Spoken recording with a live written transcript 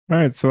All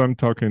right, so I'm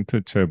talking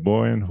to Che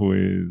Bowen, who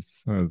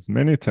has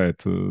many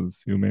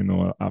titles. You may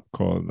know an app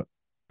called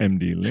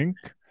MD Link.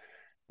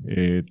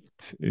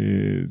 It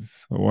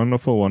is a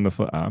wonderful,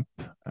 wonderful app.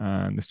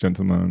 And this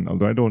gentleman,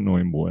 although I don't know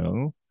him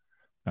well,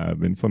 I've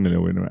been familiar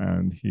with him,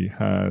 and he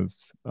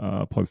has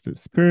a positive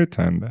spirit,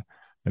 and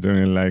I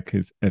generally like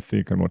his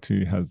ethic and what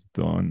he has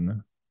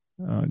done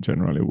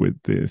generally with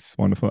this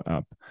wonderful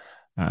app.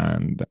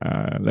 And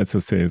let's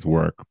just say his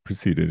work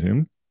preceded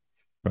him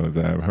because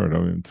I've heard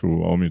of him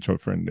through our mutual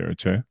friend there,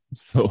 Che.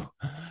 So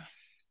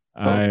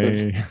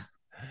Okay. I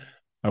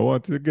I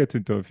want to get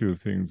into a few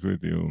things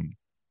with you.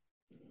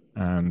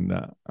 And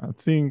I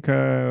think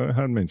I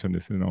had mentioned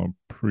this in our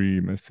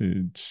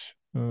pre-message,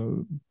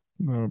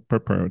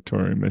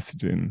 preparatory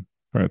messaging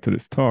prior to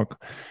this talk.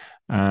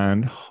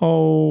 And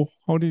how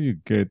did you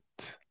get,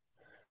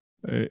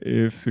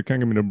 if you can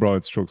give me the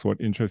broad strokes, what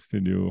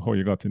interested you, how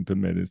you got into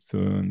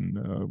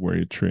medicine, where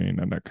you trained,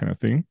 and that kind of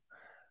thing,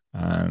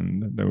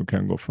 and then we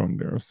can go from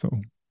there. So,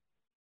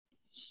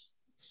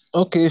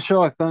 Okay,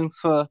 sure. Thanks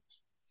for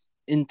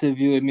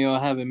interviewing me or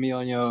having me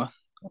on your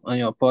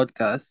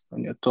podcast,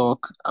 on your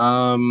talk.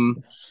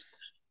 I'm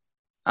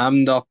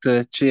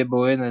Dr. Che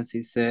Bowen, as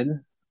he said,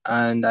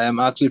 and I am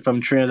actually from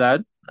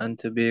Trinidad and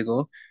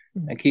Tobago.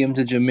 I came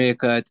to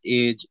Jamaica at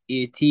age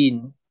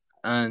 18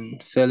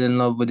 and fell in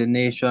love with the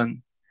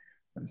nation,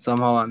 and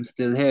somehow I'm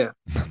still here.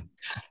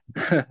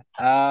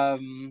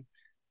 um,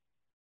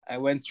 I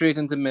went straight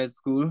into med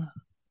school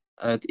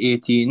at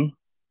 18,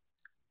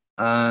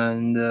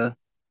 and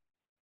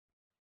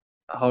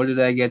how did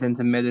I get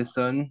into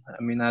medicine?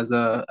 I mean, as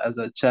a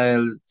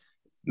child,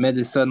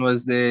 medicine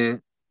was the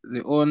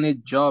only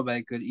job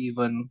I could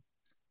even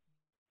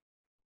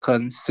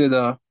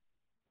consider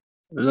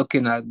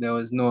looking at. There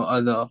was no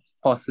other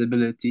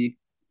possibility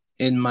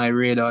in my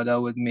radar that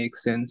would make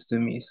sense to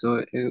me.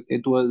 So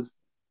it was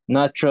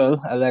natural.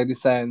 I like the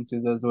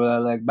sciences as well. I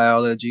like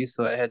biology.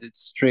 So I headed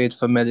straight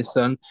for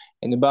medicine.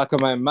 In the back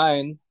of my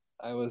mind,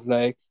 I was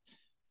like,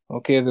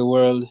 okay, the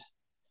world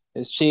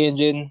is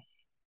changing.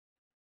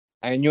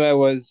 I knew I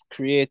was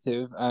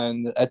creative,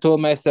 and I told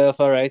myself,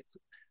 all right,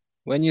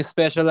 when you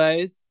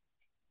specialize,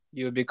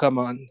 you become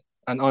an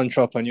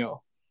entrepreneur.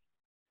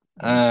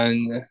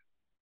 And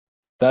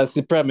that's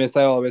the premise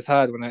I always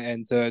had when I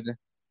entered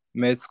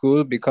med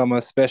school, become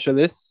a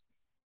specialist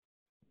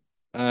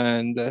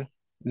and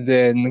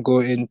then go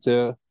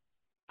into,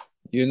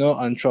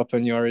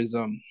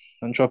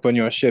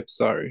 entrepreneurship,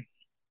 sorry.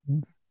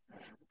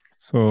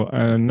 so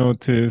I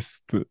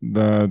noticed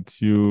that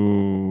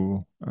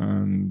you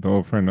and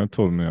our friend had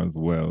told me as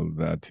well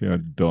that you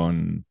had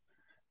done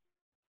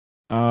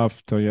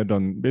after you had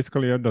done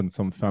basically you had done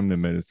some family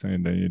medicine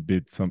and then you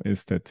did some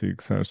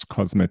aesthetics as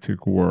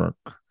cosmetic work.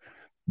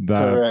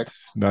 That Correct.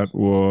 that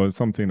was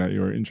something that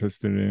you were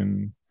interested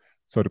in.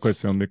 So the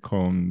question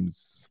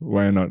becomes,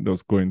 why not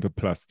just go into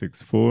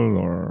plastics full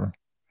or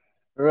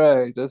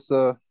Right, that's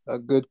a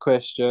good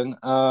question.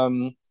 I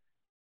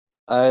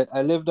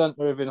lived on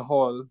Irving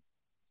Hall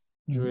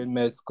during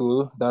med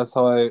school. That's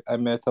how I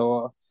met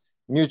our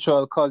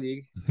mutual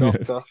colleague,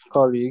 doctor yes.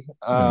 colleague.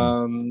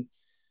 Yeah.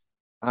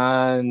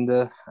 And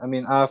I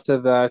mean, after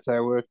that,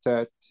 I worked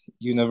at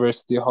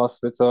University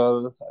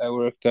Hospital. I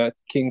worked at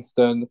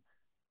Kingston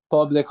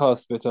Public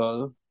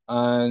Hospital,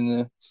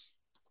 and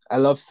I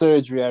love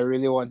surgery. I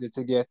really wanted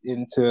to get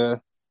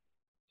into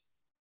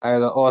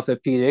either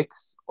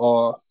orthopedics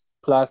or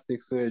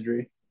plastic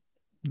surgery.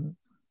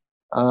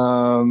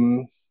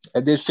 Um,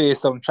 I did face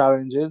some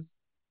challenges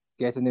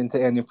getting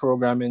into any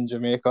program in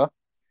Jamaica.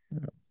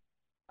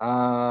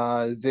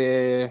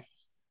 The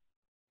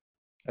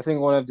I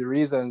think one of the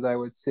reasons I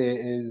would say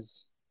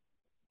is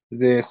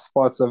the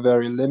spots are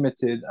very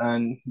limited,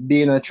 and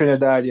being a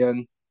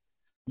Trinidadian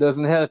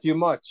doesn't help you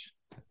much.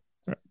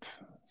 Right.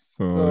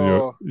 So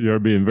So, you're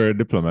being very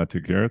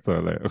diplomatic here. So I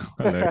like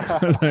I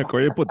like I like how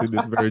you put it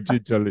this very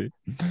gingerly.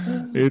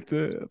 It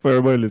for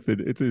everybody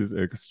listening, it is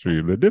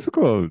extremely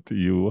difficult.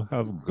 You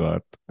have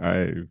got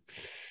I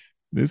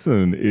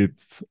listen.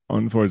 It's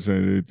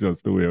unfortunately it's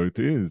just the way it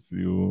is.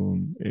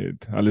 You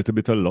it a little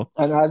bit of luck.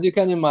 and as you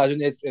can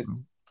imagine, it's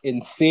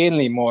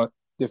insanely more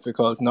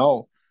difficult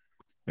now.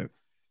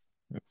 Yes,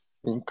 yes,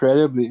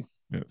 Incredibly,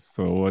 yes.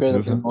 So what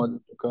is incredibly more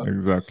difficult.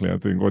 exactly? I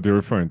think what you're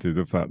referring to is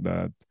the fact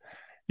that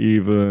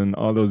even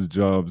all those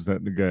jobs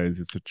that the guys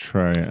used to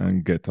try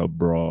and get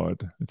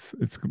abroad. It's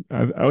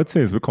I would say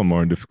it's become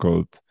more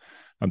difficult.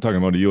 I'm talking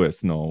about the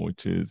US now,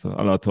 which is a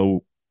lot of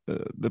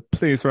the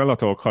place where a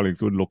lot of our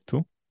colleagues would look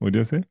to. Would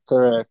you say?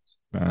 Correct.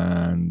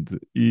 And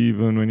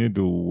even when you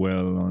do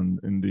well on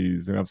in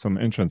these, you have some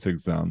entrance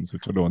exams,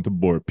 which I don't want to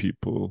bore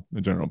people,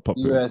 the general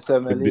public, with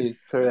USMLEs,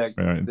 this, correct.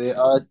 They right?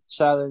 are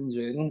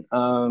challenging.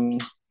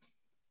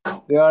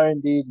 They are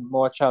indeed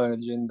more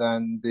challenging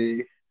than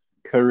the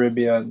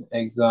Caribbean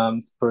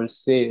exams per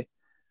se.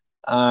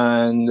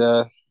 And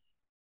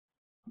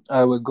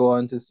I would go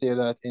on to say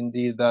that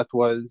indeed that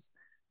was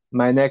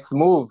my next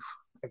move.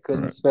 I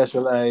couldn't Right.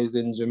 specialize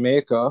in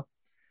Jamaica,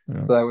 Yeah.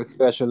 so I would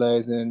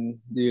specialize in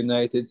the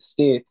United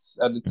States.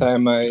 At the Yes.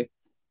 time, I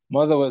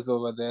mother was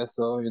over there,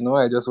 so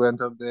I just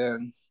went up there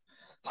and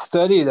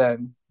studied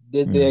and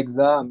did the Yeah.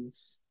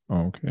 exams.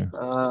 Okay.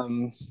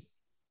 Um,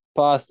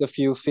 Passed a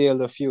few,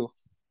 failed a few.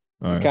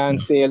 You I see. can't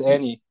fail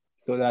any,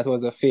 so that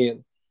was a fail.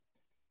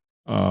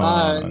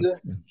 I And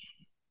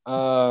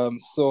see.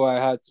 so I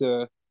had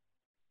to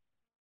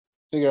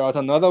figure out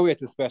another way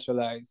to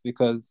specialize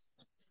because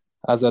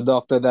as a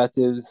doctor, that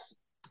is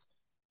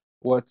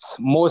what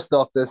most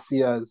doctors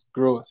see as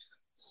growth.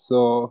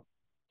 So,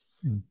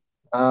 Mm.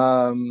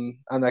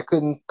 and I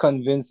couldn't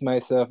convince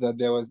myself that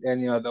there was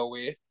any other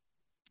way.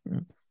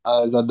 Yes.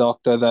 As a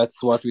doctor,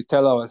 that's what we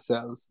tell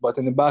ourselves. But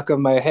in the back of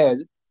my head,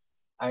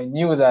 I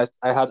knew that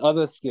I had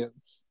other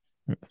skills.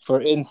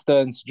 For Yes.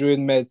 instance,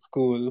 during med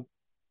school,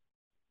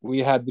 we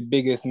had the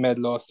biggest med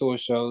law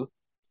social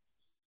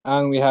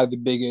and we had the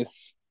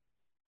biggest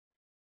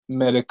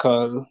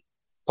medical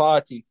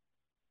party.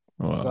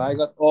 So I Wow.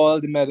 got all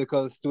the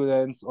medical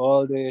students,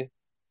 all the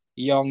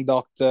young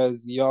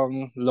doctors,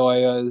 young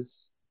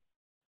lawyers,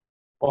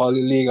 all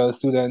the legal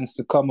students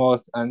to come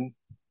out and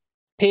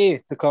pay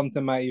to come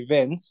to my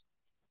event,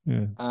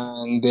 Yes.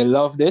 and they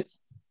loved it.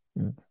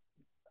 Yes.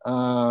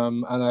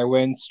 And I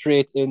went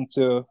straight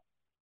into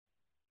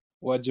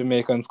what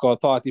Jamaicans call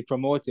party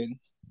promoting.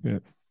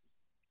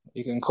 Yes.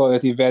 You can call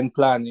it event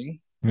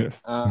planning,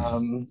 Yes.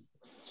 um,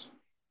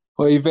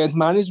 or event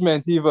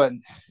management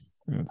even.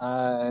 Yes.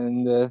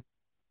 And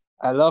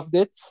I loved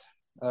it.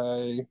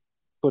 I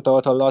put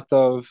out a lot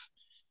of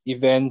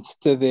events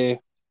to the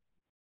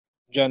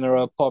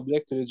general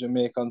public, to the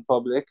Jamaican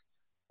public,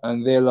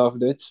 and they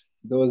loved it.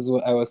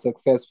 I was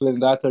successful in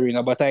that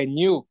arena, but I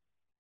knew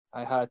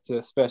I had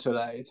to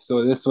specialize.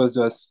 So this was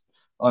just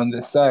on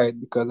the side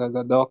because as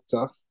a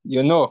doctor, you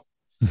have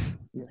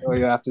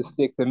Yes. to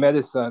stick to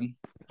medicine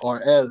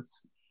or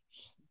else.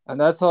 And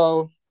that's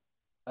how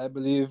I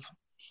believe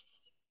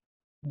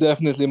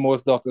definitely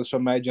most doctors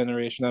from my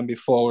generation and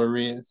before were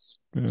raised.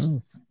 Yes.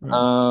 Yes.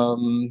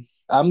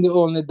 I'm the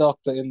only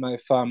doctor in my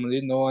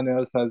family. No one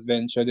else has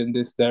ventured in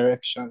this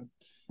direction.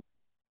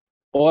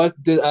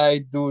 What did I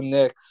do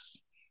next?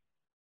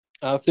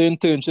 After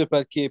internship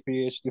at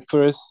KPH, the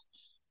first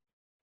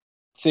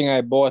thing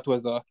I bought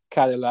was a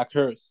Cadillac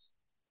hearse.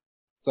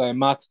 So I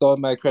maxed out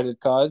my credit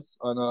cards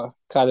on a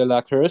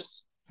Cadillac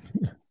hearse.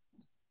 Yes.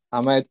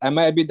 I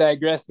might be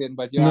digressing,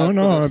 but you No,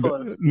 asked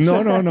for the no,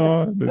 full. no, no,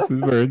 no. This is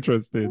very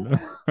interesting.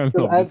 I Because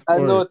love the I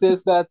story.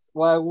 noticed that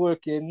while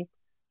working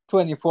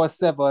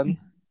 24/7,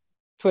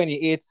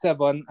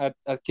 28/7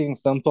 at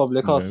Kingston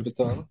Public Yes,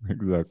 Hospital,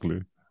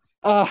 exactly.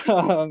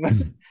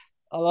 um,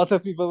 a lot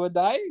of people were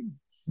dying.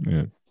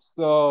 Yes.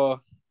 So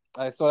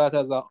I saw that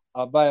as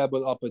a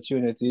viable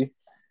opportunity.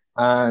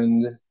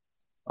 And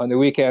on the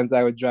weekends,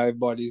 I would drive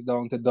bodies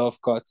down to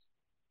Dovecote.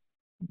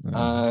 Nice.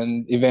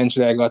 And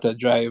eventually, I got a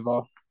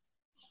driver.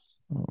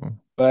 Oh,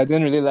 But I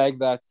didn't really like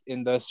that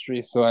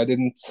industry, so I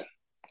didn't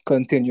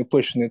continue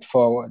pushing it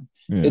forward.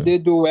 It yeah.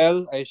 did do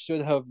well. I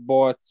should have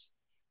bought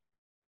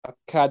a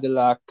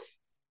Cadillac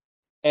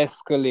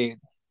Escalade,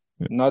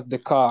 Yes. not the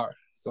car.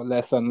 So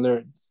lesson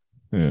learned.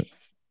 Yes.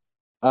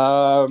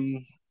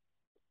 Um,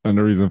 And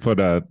the reason for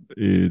that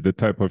is the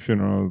type of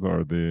funerals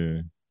or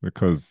the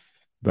because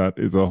that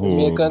is a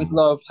Jamaicans whole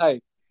love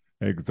hype.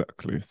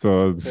 exactly.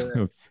 So Correct.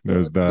 So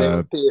there's they will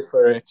that pay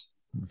for it.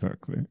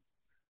 exactly.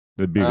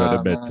 The bigger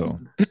the better.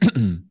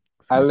 And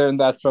I Excuse learned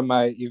that from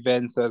my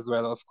events as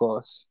well, of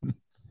course. me.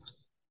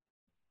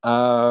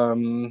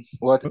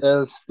 What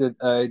else did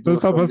I So do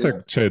stop from a there?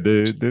 sec,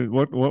 Che.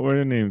 What were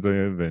the names of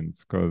your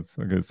events? Because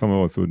I guess some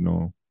of us would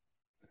know.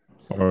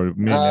 Or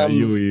mainly at Um,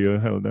 UE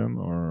held them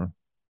or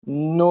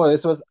no,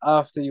 this was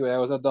after you. I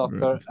was a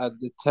doctor right. at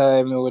the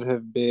time. It would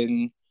have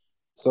been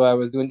so I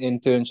was doing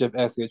internship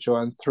SHO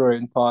and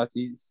throwing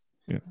parties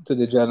Yes. to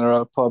the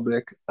general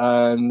public,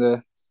 and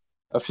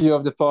a few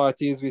of the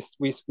parties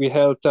we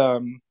helped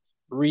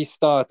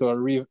restart or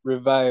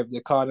revive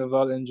the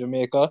carnival in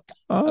Jamaica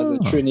as a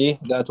Ah, trini.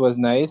 That was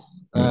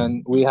nice, yeah.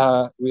 and we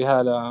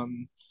had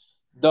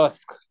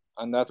dusk,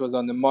 and that was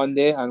on the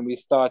Monday, and we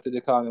started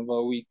the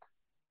carnival week.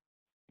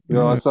 We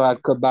Yeah. also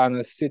had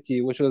Cabana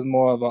City, which was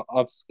more of an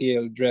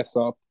upscale dress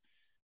up,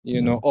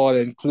 Yes. all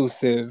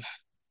inclusive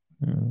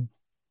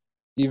Yes.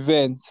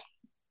 event.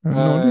 I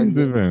know these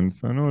And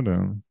events. I know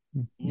them.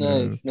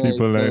 Yeah, nice,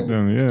 people nice, like nice.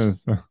 them.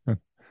 Yes.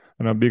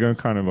 I'm not big on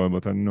carnival,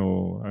 but I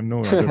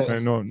definitely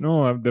know.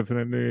 No, I've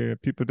definitely,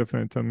 people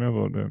definitely tell me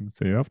about them.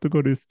 Say, you have to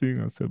go this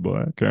thing. I say,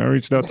 boy, I can't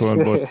reach that one,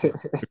 but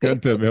you can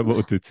tell me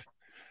about it.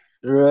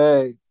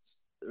 Right,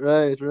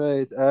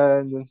 right.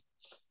 And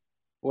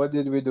what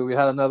did we do? We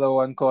had another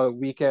one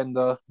called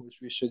Weekender, which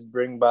we should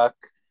bring back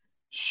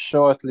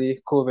shortly.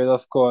 COVID,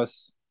 of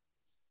course,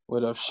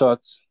 would have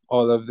shut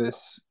all of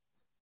this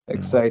Mm.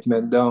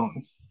 excitement down.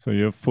 So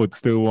your foot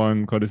still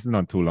one, because this is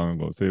not too long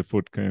ago. So your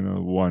foot kind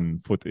of one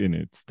foot in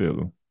it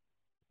still.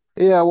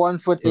 Yeah, 1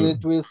 foot in Uh,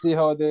 it. We'll see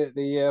how the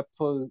year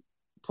pulls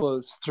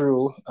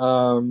through.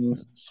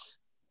 yes.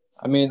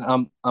 I mean,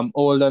 I'm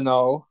older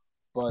now,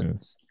 but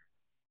Yes.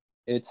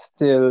 it's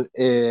still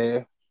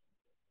a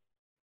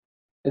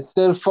it's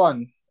still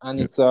fun and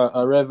it's Yes.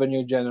 a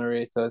revenue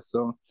generator.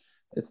 So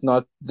It's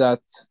not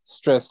that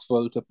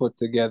stressful to put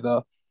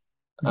together,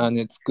 and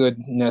Yes. it's good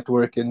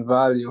networking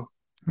value.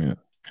 Yes.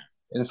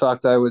 In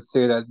fact, I would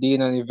say that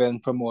being an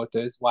event promoter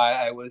is why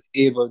I was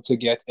able to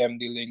get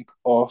MD Link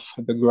off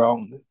the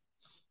ground.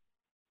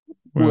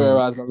 Well,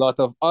 Whereas a lot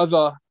of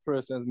other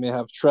persons may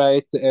have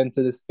tried to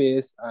enter the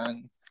space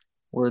and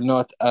were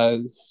not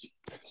as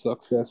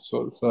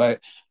successful. So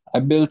I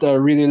built a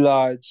really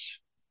large,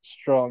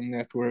 strong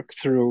network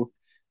through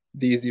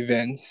these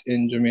events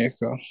in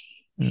Jamaica.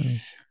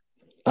 yes.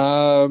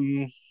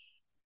 Um,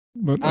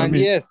 But I and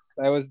mean, yes,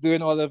 I was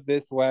doing all of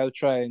this while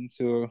trying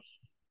to,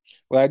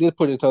 well, I did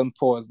put it on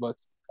pause, but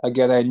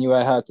again, I knew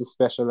I had to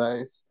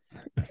specialize.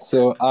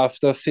 So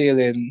after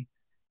failing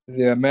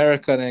the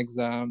American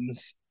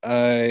exams,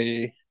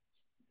 I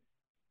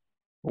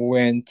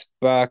went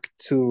back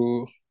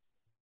to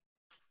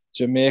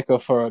Jamaica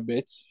for a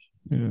bit.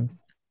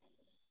 yes.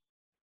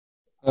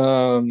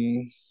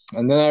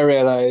 And then I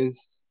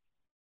realized,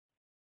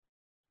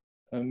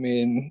 I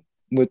mean,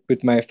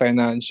 with my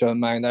financial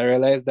mind, I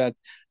realized that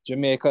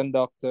Jamaican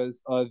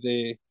doctors are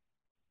the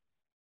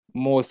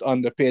most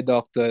underpaid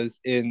doctors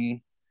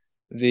in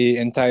the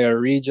entire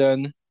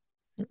region,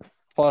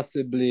 Yes.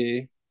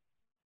 possibly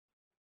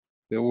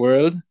the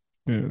world.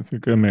 Yes, you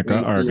can make When an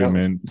you see how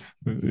argument.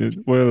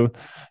 Well,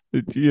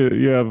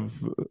 you have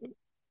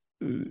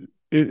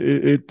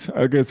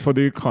I guess, for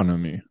the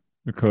economy,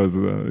 because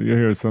you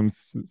hear some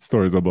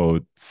stories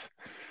about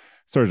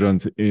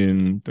surgeons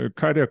in the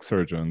cardiac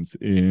surgeons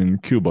in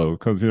Cuba,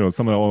 because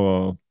some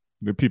of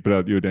the people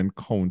that you'd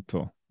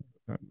encounter,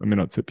 I mean,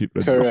 not say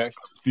people, the doctors correct,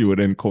 you would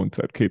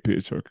encounter at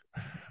KPH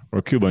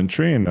or Cuban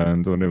trained,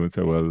 and so they would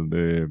say, well,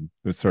 the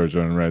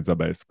surgeon rides a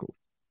bicycle.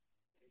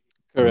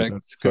 So correct,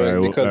 that's so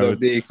correct, because I of would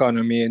the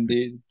economy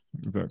indeed.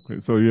 exactly.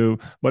 So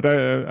but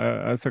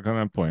I second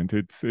that point.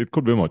 It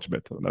could be much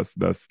better.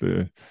 That's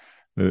the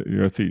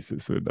your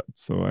thesis with that.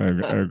 So I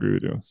agree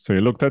with you. So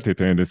you looked at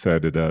it and you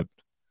decided that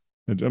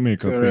the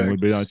Jamaica thing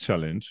would Correct, be a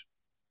challenge.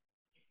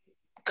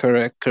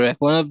 correct, correct.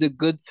 One of the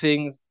good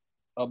things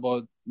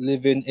about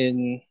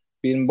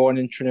being born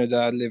in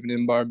Trinidad, living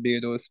in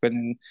Barbados,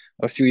 spending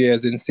a few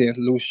years in St.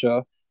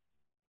 Lucia,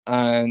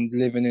 and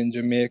living in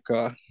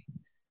Jamaica,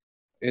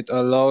 it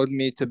allowed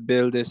me to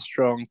build a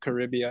strong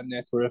Caribbean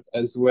network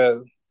as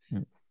well.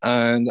 Yes.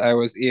 And I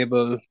was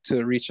able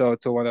to reach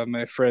out to one of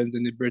my friends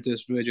in the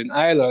British Virgin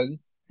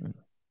Islands,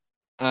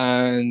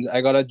 and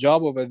I got a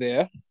job over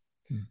there.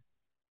 Mm.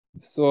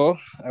 So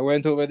I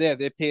went over there.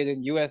 They paid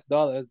in US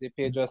dollars, they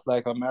paid just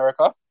like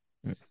America.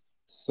 Yes.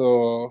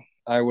 So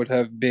I would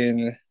have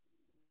been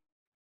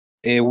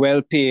a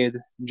well paid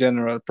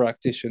general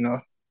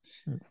practitioner.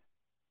 Yes.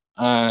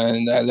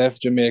 And I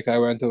left Jamaica. I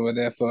went over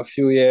there for a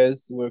few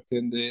years, worked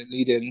in the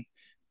leading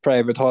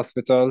private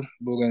hospital,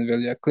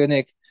 Bougainvillea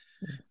Clinic.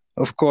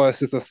 Of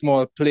course, it's a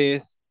small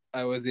place.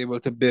 I was able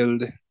to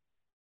build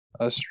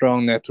a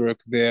strong network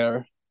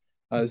there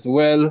as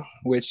well,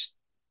 which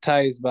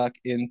ties back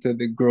into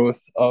the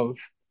growth of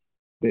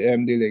the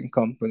MD Link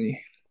company.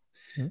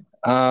 Yes.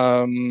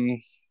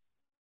 Um,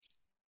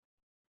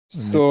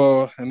 And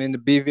so I'm in the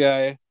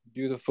BVI,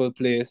 beautiful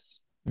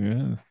place,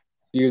 yes.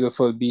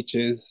 beautiful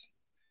beaches.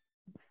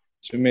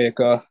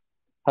 Jamaica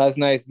has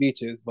nice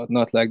beaches, but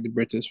not like the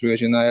British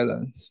Virgin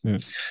Islands.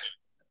 Yes.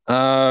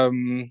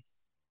 Um,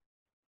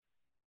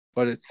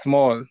 but it's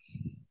small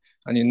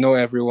and you know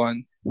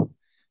everyone.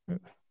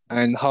 Yes.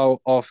 And how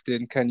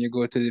often can you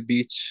go to the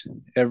beach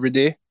every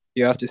day?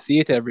 You have to see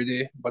it every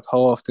day, but how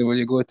often will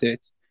you go to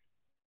it?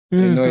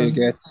 You know, Yes. you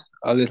get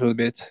a little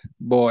bit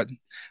bored.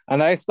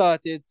 And I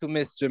started to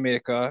miss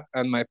Jamaica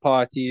and my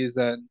parties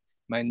and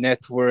my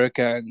network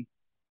and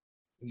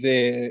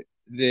the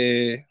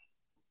the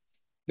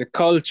the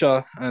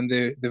culture and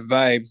the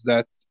vibes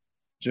that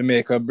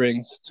Jamaica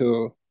brings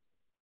to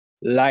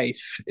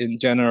life in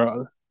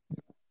general.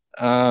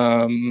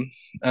 Um,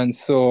 and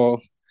so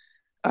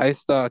I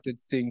started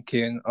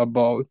thinking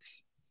about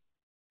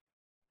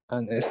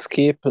an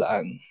escape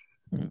plan,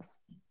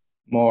 Yes.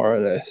 more or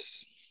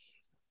less.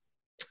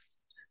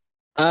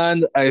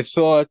 And I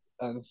thought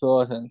and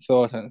thought and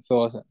thought and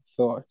thought and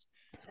thought.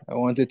 I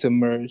wanted to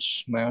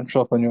merge my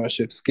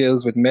entrepreneurship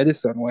skills with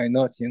medicine. Why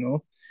not, you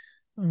know?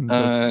 And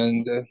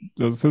And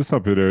just to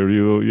stop you there,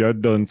 you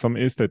had done some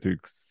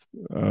aesthetics,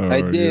 I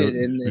or did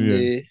in yeah,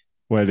 the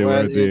while they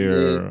well were in the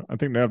there. I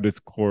think they have this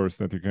course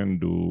that you can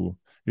do.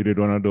 You did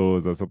one of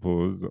those, I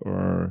suppose,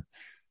 or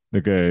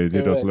the guys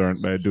you just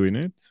learned correct. by doing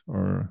it,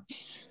 or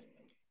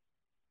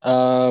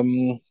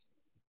Um,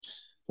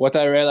 what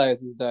I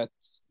realized is that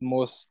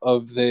most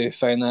of the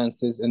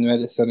finances in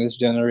medicine is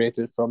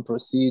generated from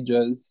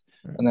procedures,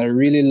 and I right.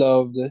 really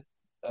loved,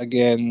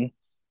 again,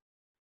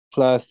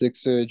 plastic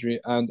surgery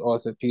and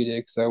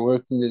orthopedics. I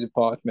worked in the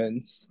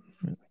departments.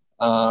 Yes.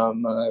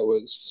 And I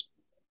was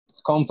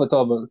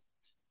comfortable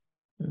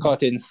Yes.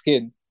 cutting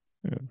skin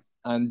Yes.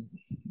 and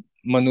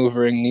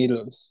maneuvering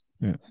needles.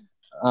 Yes.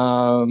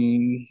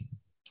 Um,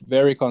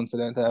 very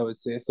confident, I would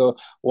say. So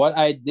what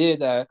I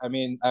did, I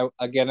mean, I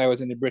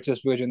was in the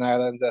British Virgin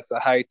Islands. That's a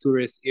high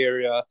tourist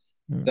area.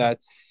 Yes.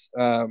 That's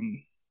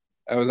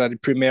I was at the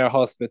Premier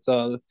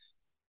Hospital.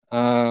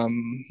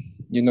 Um,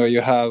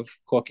 you have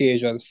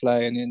Caucasians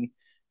flying in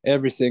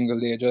every single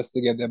day just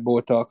to get their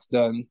Botox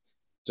done,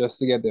 just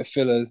to get their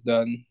fillers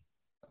done.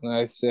 And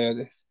I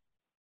said,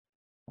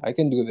 I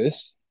can do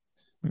this.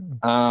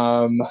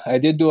 Yeah. I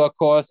did do a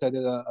course. I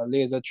did a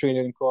laser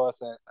training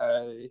course.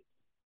 I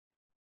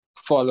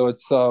followed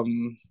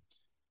some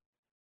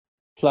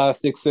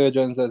plastic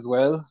surgeons as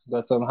well.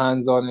 Got some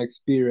hands-on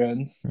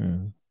experience. Yeah.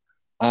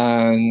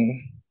 And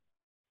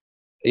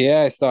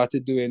yeah, I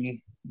started doing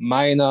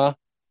minor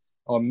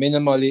or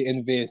minimally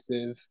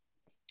invasive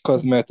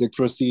cosmetic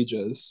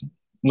procedures.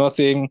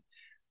 Nothing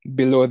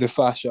below the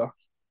fascia.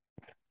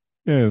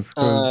 Yes,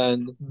 because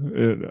And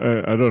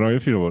I don't know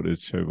if you know about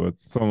this, Che, but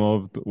some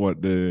of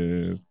what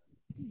the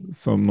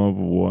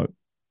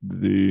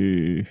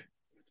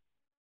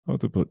how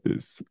to put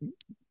this,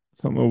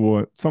 some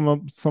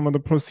of the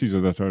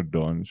procedures that are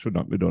done should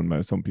not be done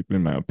by some people,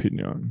 in my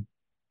opinion.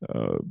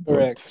 But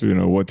correct. you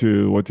know what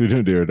you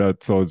did there,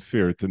 that sounds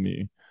fair to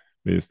me,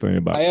 based on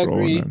your I background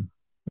agree. and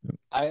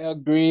I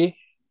agree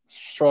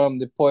from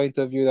the point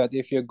of view that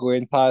if you're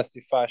going past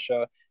the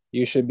fascia,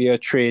 you should be a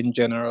trained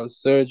general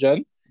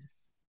surgeon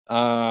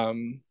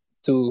um,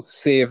 to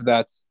save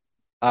that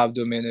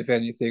abdomen. If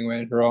anything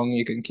went wrong,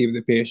 you can keep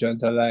the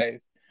patient alive.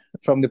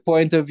 From the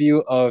point of view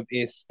of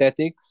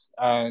aesthetics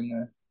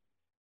and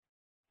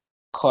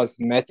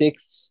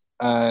cosmetics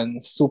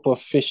and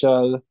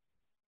superficial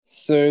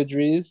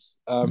surgeries,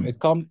 mm, it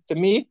come to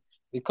me.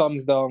 It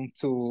comes down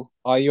to,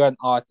 are you an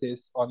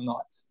artist or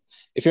not?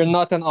 If you're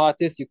not an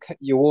artist,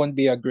 you won't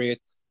be a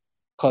great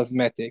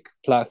cosmetic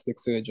plastic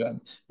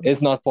surgeon.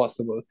 It's not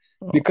possible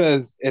oh,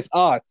 because it's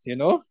art,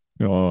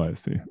 oh, I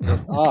see.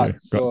 it's Okay, art.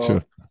 So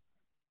gotcha.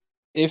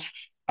 if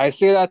I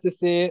say that to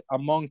say a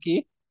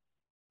monkey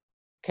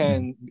Mm.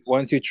 can,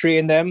 once you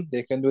train them,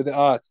 they can do the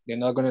art. They're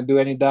not going to do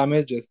any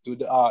damage, just do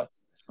the art.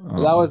 So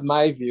that Oh, was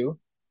my view.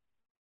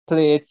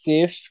 Play it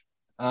safe,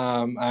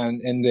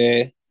 and in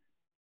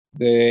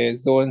the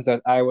zones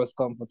that I was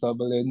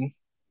comfortable in.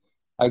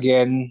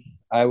 Again,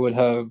 I would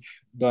have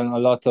done a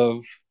lot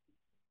of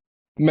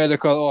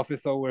medical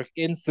officer work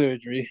in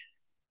surgery,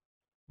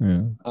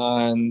 yeah,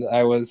 and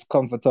I was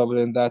comfortable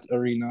in that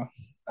arena.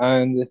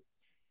 And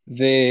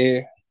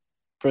the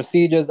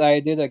procedures I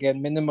did,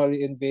 again,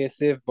 minimally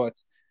invasive but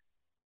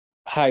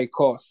high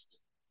cost.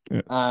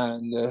 yes,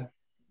 And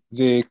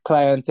the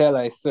clientele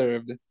I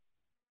served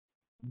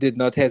did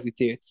not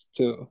hesitate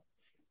to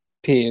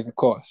pay the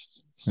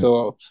cost. yeah,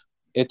 So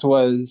it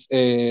was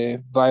a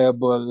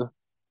viable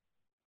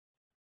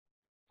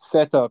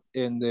setup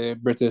in the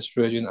British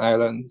Virgin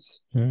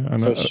Islands yeah,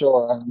 and for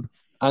sure.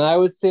 And I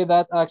would say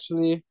that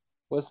actually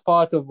was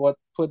part of what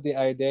put the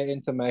idea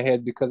into my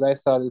head because I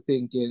started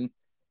thinking,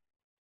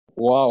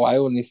 wow, I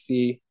only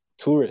see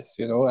tourists,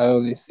 I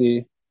only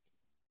see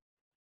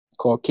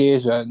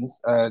Caucasians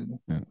and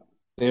yeah,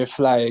 they're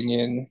flying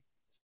in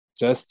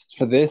just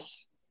for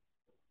this.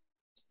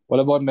 What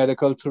about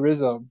medical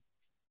tourism?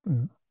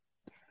 yeah,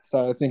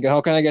 Started thinking,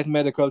 how can I get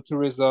medical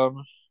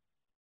tourism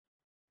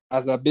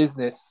as a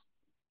business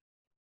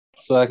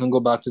so I can go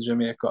back to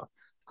Jamaica?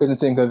 Couldn't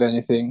think of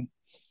anything.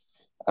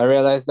 I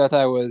realized that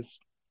I was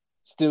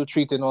still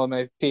treating all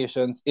my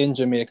patients in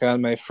Jamaica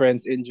and my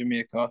friends in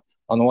Jamaica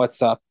on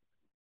WhatsApp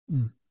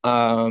mm,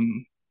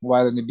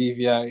 while in the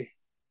BVI.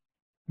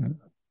 yeah,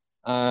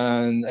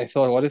 And I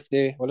thought, what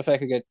if I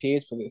could get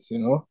paid for this,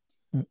 yeah,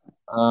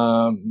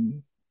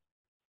 Um,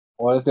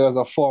 what if there was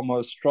a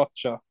formal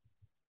structure,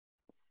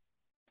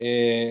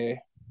 a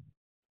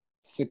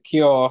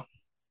secure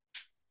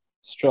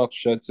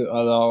structure to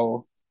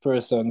allow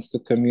persons to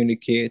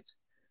communicate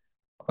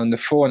on the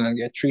phone and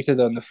get treated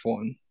on the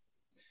phone?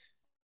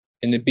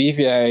 In the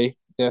BVI,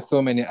 there are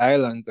so many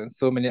islands and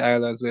so many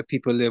islands where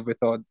people live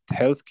without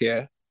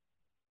healthcare.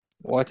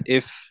 What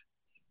if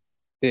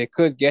they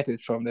could get it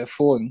from their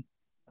phone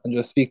and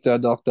just speak to a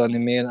doctor on the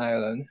main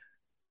island?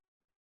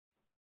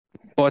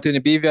 But in the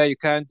BVI, you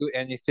can't do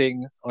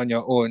anything on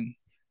your own.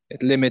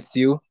 It limits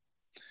you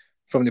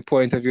from the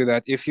point of view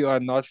that if you are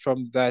not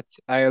from that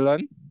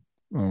island,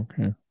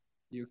 okay,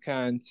 you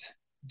can't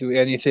do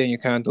anything. You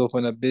can't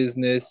open a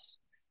business.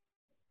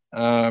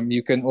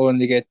 You can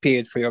only get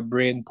paid for your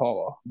brain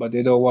power, but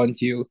they don't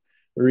want you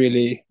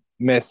really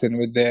messing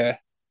with their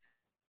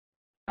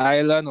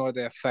island or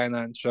their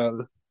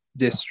financial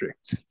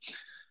district.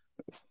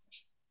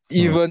 so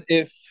Even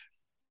if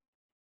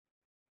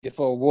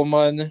a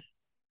woman,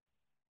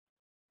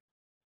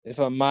 if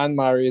a man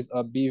marries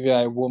a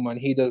BVI woman,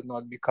 he does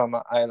not become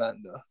an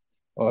islander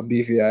or a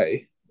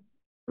BVI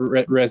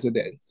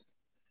resident.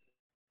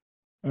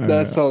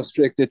 That's uh, how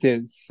strict it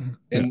is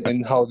yeah,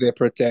 in how they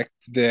protect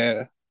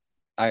their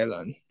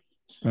island.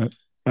 I,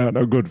 I had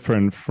a good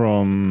friend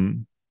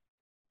from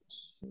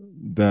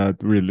that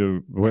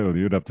really well.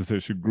 You'd have to say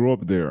she grew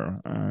up there,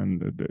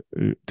 and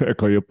to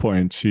echo your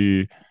point,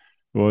 she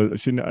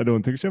I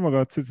don't think she ever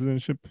got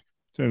citizenship.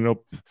 She ended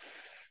up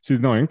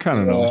she's now in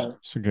Canada. Yeah,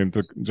 She came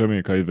to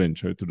Jamaica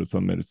eventually to do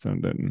some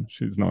medicine, then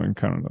she's now in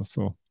Canada.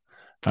 So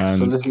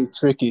it's a and little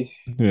tricky.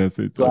 yes,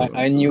 it So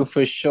I knew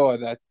for sure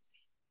that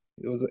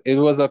it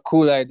was a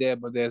cool idea,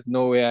 but there's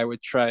no way I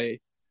would try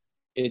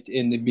it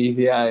in the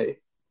BVI.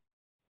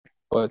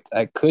 But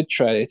I could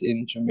try it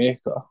in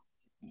Jamaica.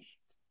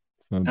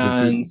 So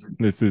And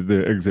this is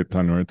the exit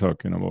plan we're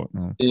talking about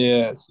now.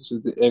 yes, which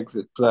is the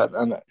exit plan.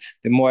 And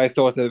the more I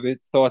thought on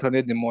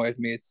it, the more it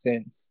made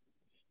sense.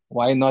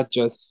 Why not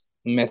just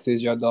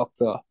message your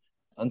doctor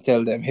and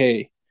tell them,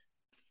 hey,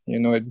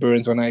 it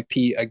burns when I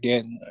pee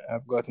again.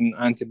 I've gotten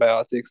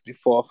antibiotics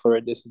before for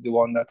it. This is the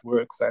one that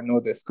works. I know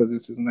this because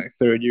this is my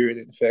third urine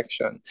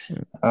infection.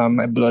 Yes.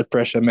 My blood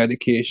pressure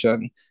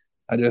medication.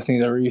 I just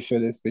need a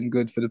refill. It's been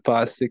good for the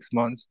past 6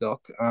 months,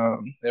 doc.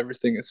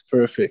 Everything is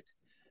perfect.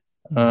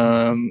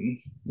 Mhm.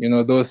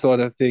 Those sort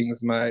of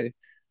things.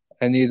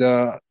 I need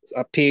a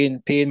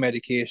pain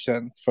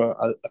medication for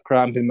a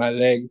cramp in my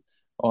leg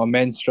or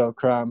menstrual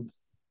cramp,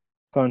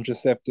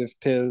 contraceptive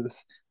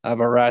pills. I have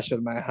a rash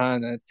on my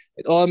hand, and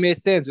it all made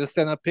sense. Just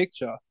send a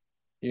picture,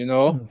 you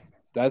know.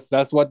 Yes.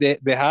 That's what they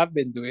have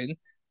been doing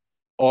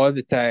all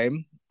the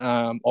time.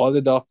 All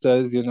the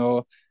doctors, you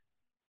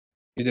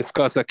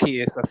discuss a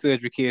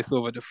surgery case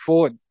over the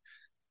phone.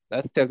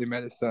 That's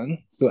telemedicine.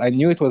 So I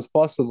knew it was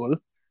possible.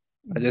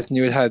 I just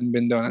knew it hadn't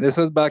been done. And this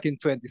was back in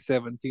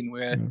 2017,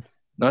 where Yes.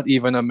 not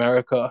even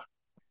America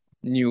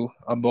knew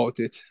about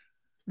it.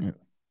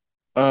 Yes.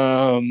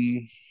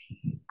 Um,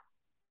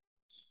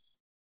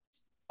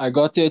 I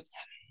got it.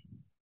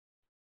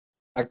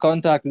 I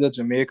contacted a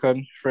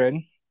Jamaican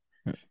friend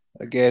Yes.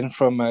 again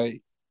from my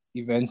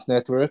events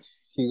network.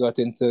 He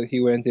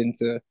went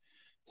into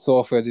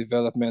software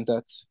development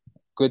at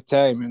good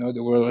time.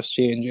 The world was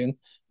changing,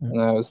 Yes.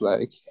 and I was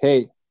like,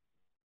 "Hey,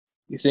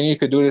 you think you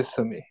could do this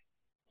to me?"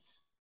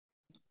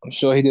 I'm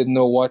sure he didn't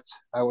know what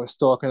I was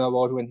talking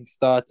about when he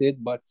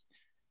started, but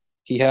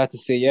he had to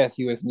say yes.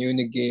 He was new in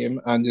the game,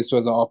 and this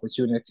was an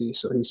opportunity.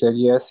 So he said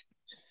yes,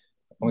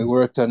 and we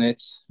worked on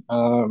it.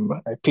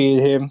 I paid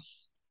him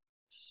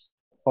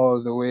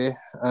all the way,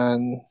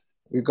 and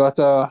we got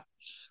a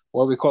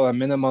what we call a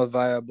minimal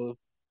viable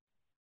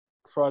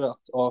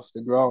product off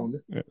the ground.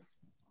 Yes.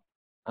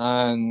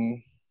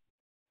 And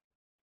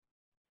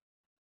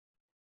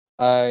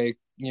I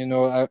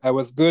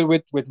was good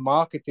with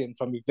marketing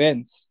from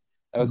events.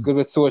 I was Mm. good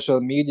with social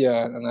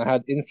media, and I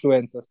had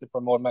influencers to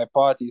promote my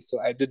party. So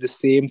I did the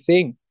same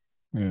thing.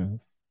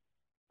 Yes.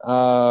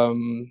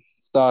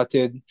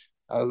 Started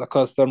as a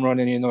custom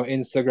running,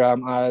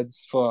 Instagram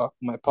ads for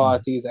my Mm.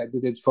 parties. I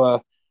did it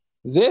for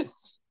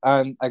this,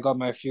 and I got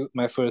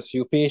my first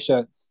few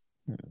patients,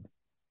 Yes.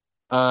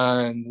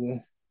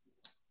 and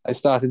I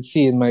started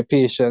seeing my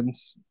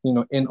patients,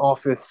 in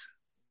office,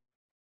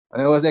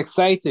 and it was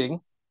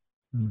exciting.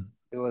 Mm.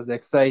 It was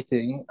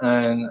exciting,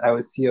 and I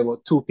would see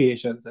about two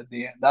patients a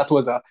day. That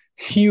was a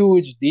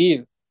huge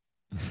deal.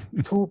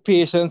 Two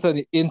patients on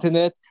the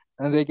internet,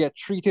 and they get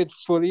treated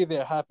fully.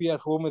 They're happy at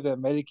home with their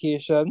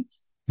medication.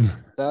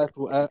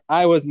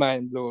 I was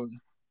mind blown.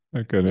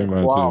 I can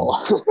Like, wow.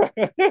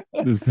 imagine.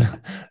 This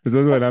this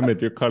was when I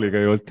met your colleague.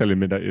 He was telling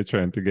me that you're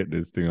trying to get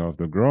this thing off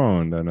the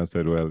ground, and I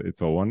said, "Well,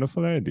 it's a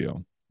wonderful idea."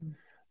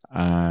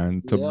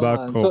 And to Yeah, back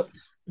man. up, So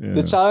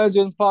the yeah,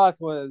 challenging part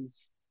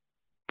was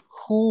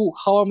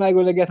how am I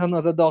going to get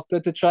another doctor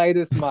to try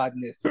this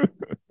madness?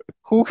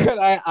 Who can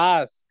I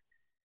ask?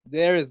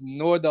 There is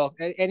no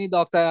doctor. Any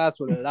doctor I asked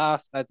would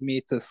laugh at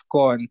me to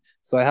scorn.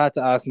 So I had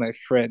to ask my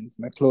friends,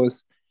 my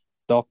close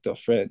doctor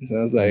friends. And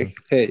I was like,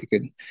 yeah. hey, you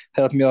can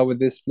help me out with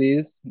this,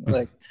 please?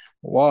 Like,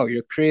 wow,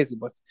 you're crazy,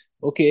 but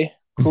okay,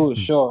 cool,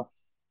 sure.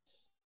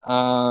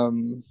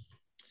 Um,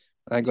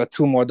 I got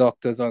two more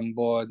doctors on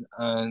board,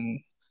 and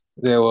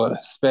they were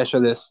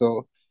specialists,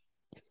 so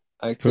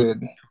I To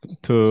could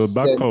to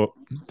back send. up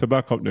to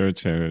back up there,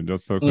 Chair,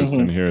 just a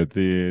question Mm-hmm, here.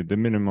 The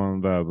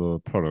minimum viable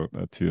product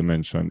that you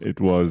mentioned, it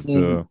was mm-hmm.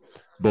 the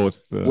both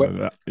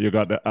Well, you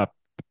got the app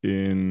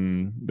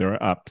in there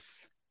are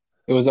apps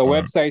it was a or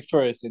website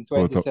first in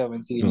oh, it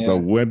 2017, was a yeah.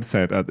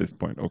 website at this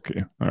point.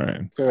 Okay, all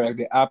right. Correct.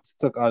 The apps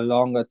took a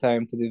longer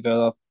time to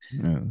develop.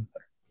 Yeah.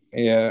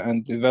 Yeah,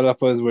 and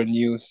developers were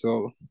new,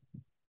 so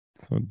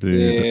So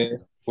they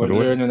so were the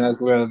web learning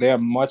as well. They are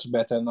much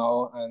better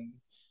now, and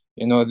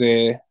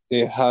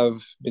they have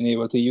been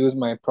able to use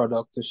my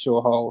product to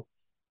show how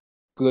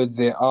good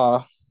they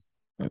are.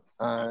 yes,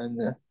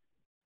 And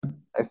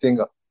I think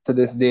to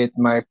this date,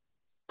 my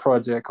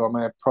project or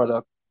my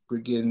product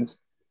begins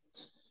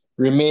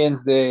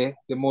remains the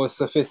most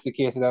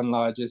sophisticated and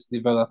largest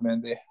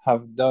development they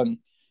have done,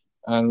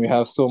 and we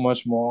have so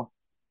much more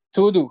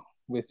to do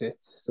with it.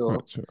 So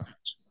gotcha,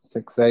 it's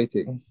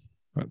exciting.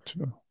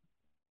 gotcha.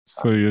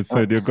 So you Uh,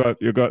 said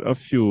you got a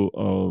few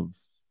of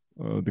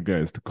the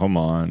guys to come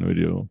on with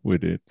you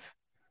with it.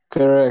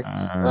 Correct.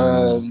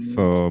 And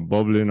so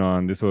bubbling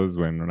on, this was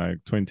when,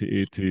 like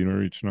 2018 we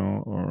reached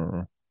now,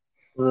 or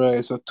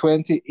Right. So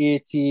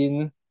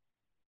 2018,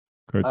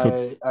 it I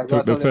took got a the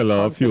little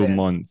fella a few confidence.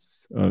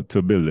 months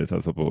to build it, I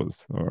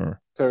suppose.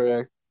 Or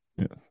Correct.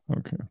 yes,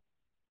 okay.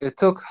 It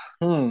took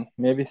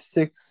maybe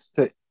 6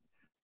 to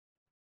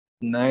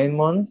 9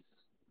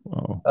 months.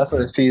 Wow. That's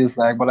what it feels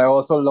like. But I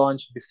also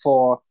launched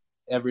before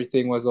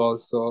everything was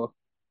also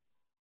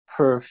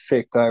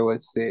perfect, I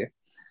would say.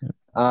 Yes.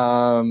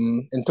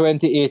 In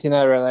 2018,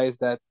 I realized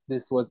that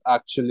this was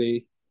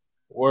actually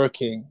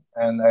working,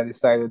 and I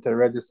decided to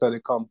register the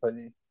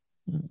company.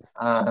 Yes.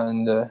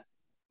 And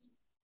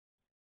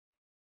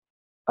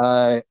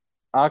I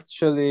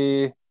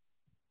actually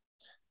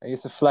I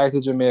used to fly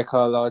to Jamaica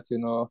a lot,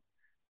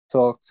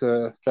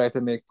 try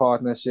to make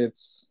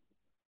partnerships,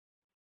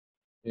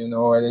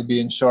 whether it be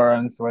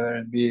insurance, whether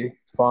it be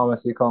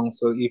pharmacy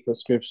council,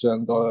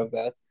 e-prescriptions, all of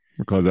that.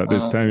 Because at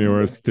this time you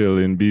were And still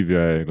in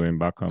BVI going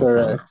back and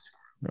forth. correct.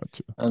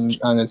 Gotcha.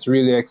 And it's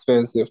really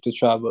expensive to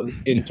travel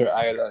Yes.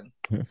 inter-island.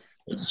 Yes.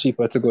 It's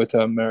cheaper to go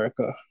to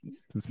America.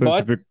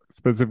 But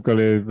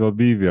Specifically for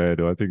BVI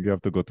though, I think you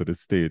have to go to the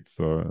States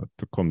or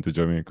to come to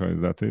Jamaica,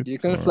 is that it? you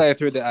can Or fly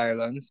through the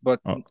islands, but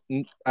oh.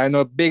 I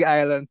know big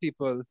island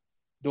people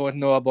don't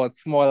know about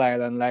small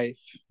island life.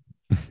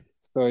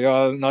 So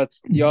y'all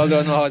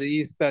don't know how the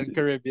Eastern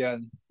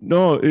Caribbean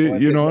No,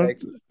 what's you it know what?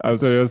 like. I'll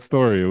tell you a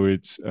story,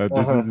 which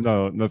this Uh-huh. is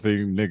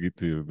nothing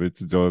negative.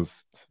 It's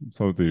just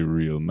something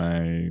real.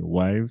 My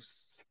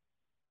wife's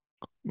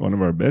one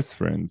of our best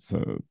friends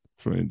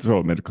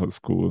throughout medical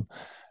school,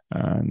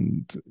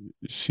 and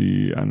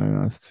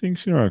I think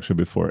she knew her actually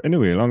before.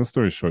 Anyway, long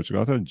story short, she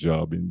got a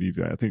job in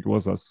BVI. I think it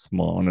was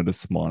one of the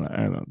smaller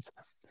islands,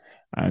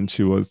 and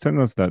she was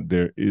telling us that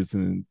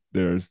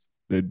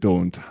they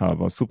don't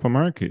have a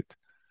supermarket.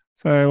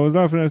 So I was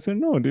laughing. I said,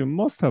 no, they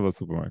must have a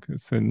supermarket. I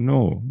said,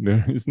 no,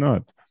 there is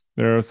not.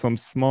 There are some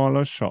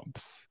smaller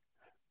shops.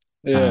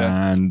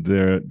 Yeah.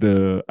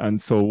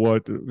 And so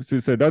what she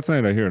said, that's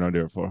neither here nor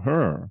there for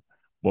her.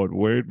 But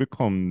where it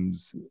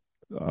becomes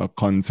a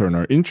concern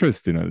or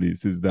interesting at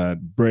least is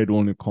that bread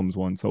only comes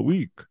once a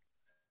week.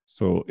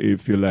 So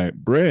if you like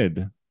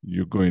bread,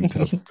 you're going to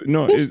have to,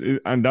 no,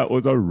 and that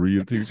was a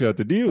real thing she had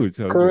to deal with.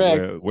 She was like,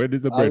 Correct. well, where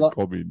does the A bread lot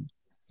come in?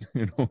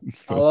 a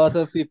So lot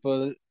of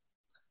people,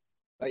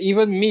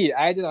 even me,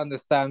 I didn't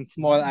understand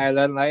small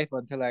island life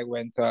until I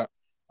went to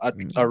a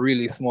mm,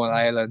 really small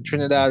island. mm,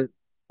 Trinidad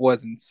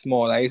wasn't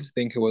small. I used to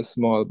think it was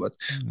small, but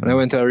when I mm.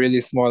 went to a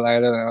really small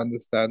island, I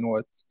understand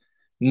what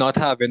not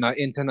having an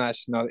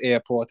international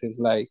airport is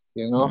like,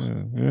 Yeah,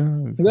 yeah,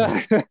 yeah,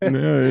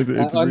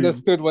 I it's real.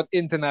 understood what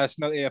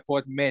international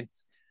airport meant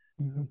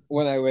Yeah.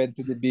 when I went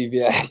to the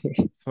BVI.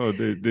 So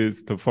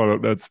this to follow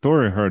up that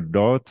story, her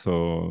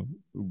daughter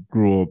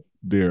grew up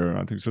there.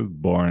 I think she was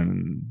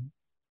born.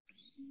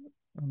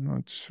 I'm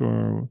not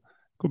sure.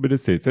 Could be the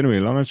States. Anyway,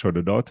 long and short,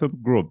 the daughter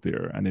grew up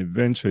there, and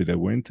eventually they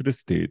went to the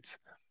States.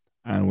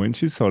 And when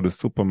she saw the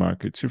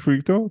supermarket, she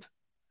freaked out.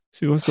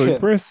 She was so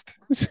impressed.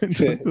 She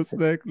was just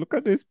like, "Look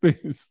at this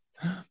place."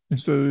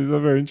 It's a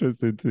very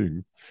interesting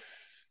thing.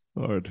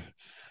 Lord.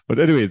 But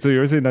anyway, so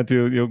you're saying that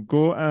you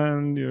go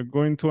and you're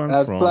going to and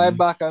I'd fly from.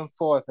 back and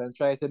forth and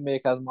try to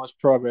make as much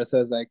progress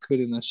as I could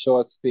in a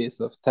short space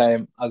of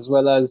time, as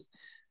well as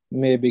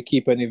maybe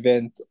keep an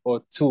event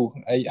or two.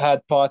 I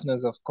had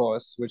partners, of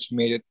course, which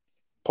made it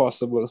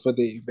possible for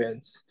the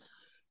events.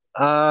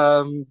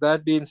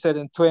 That being said,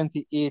 in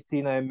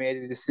 2018, I made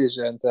a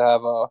decision to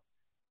have a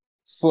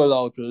full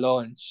out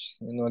launch,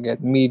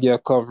 get media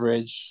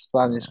coverage,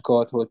 Spanish Oh,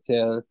 Court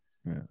Hotel,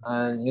 yeah,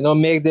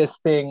 and, make this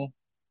thing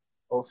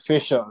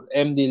official.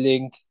 MD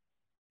Link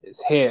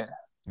is here.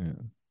 yeah.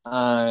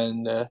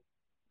 And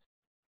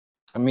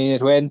I mean,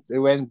 it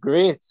went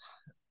great.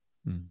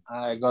 Mm.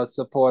 I got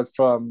support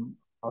from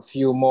a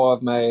few more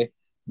of my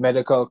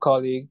medical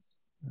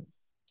colleagues.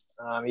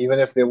 Yes, Even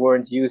if they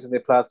weren't using the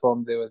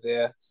platform, they were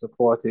there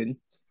supporting.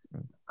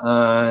 yes.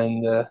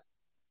 And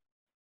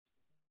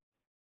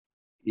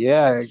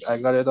yeah, I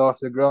got it off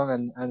the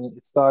ground, and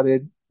it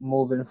started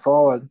moving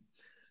forward.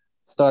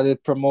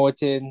 Started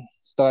promoting,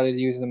 started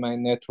using my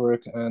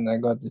network, and I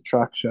got the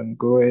traction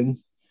going.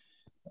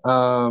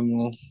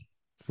 Um,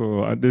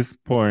 So at this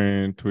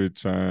point,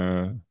 which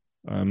I'm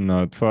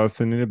not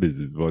fastened in the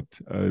business, but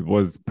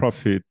was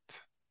profit,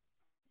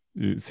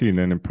 you seen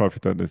any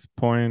profit at this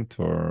point,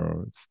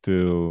 or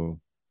still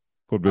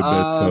could be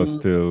better, um,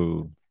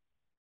 still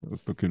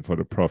just looking for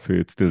the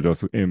profit, still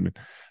just aiming?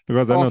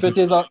 Because I profit noticed,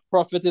 is a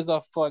profit is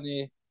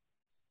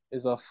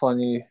a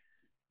funny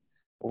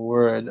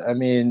word. I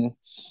mean,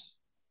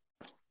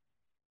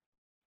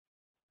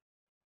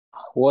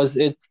 was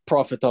it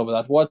profitable?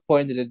 At what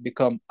point did it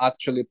become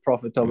actually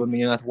profitable? yes,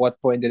 Meaning, at what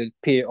point did it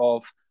pay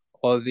off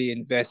all the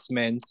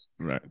investment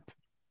right,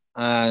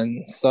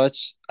 and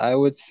such? I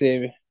would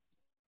say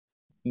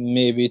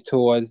maybe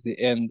towards the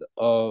end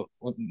of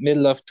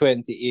middle of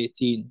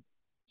 2018.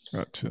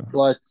 gotcha.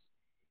 But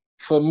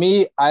for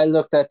me, I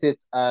looked at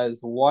it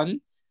as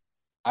one,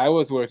 I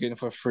was working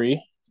for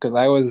free because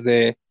I was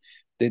the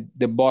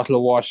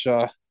bottle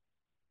washer,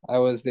 I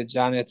was the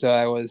janitor,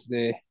 I was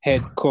the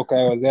head cook,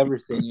 I was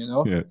everything.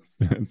 Yes,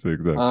 yes,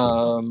 exactly.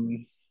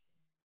 Um,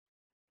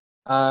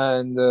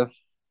 and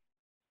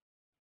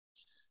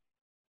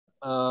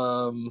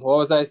what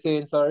was I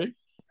saying? Sorry.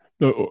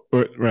 No,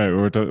 right,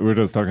 we're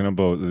just talking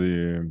about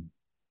the.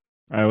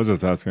 I was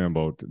just asking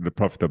about the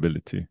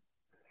profitability.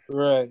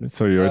 Right.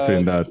 So you're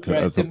saying that I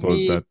Right. To suppose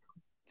me, that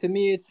to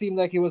me, it seemed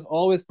like it was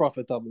always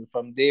profitable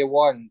from day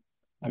one.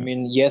 I Yes.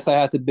 mean, yes, I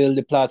had to build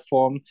the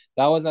platform.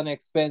 That was an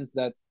expense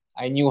that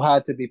I knew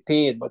had to be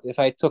paid. But if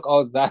I took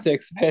out that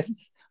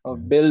expense of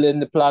Yeah. building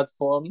the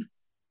platform,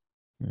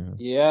 Yeah.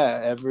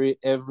 yeah,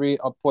 every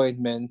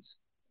appointment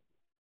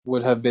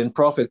would have been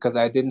profit because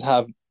I didn't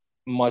have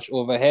much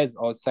overheads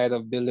outside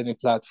of building a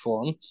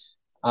platform.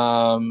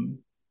 Um,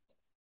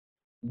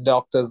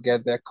 Doctors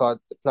get their cut,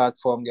 the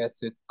platform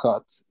gets it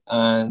cut,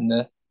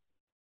 and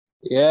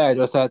yeah, I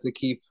just had to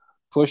keep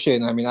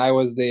pushing. I mean, I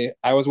was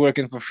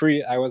working for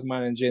free. I was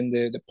managing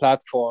the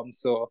platform,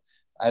 so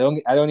I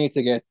don't need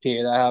to get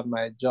paid. I have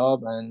my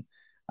job, and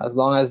as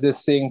long as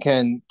this thing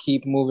can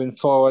keep moving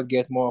forward,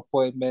 get more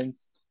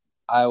appointments,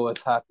 I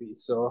was happy.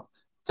 So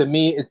to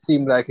me, it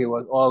seemed like it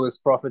was always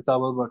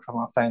profitable, but from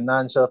a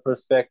financial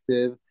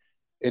perspective,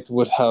 it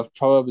would have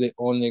probably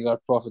only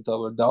got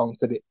profitable down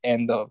to the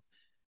end of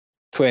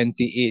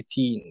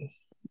 2018,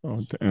 Oh,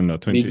 the end of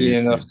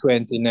beginning of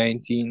 2018.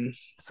 2019.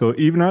 So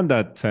even at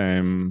that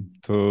time,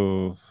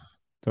 to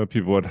tell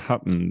people what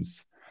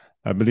happens,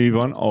 I believe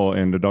on our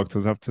end, the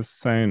doctors have to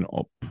sign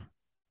up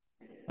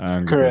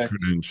and give their Correct.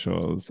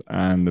 credentials,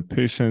 and the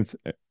patients,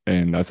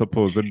 and I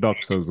suppose the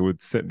doctors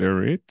would set their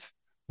rate,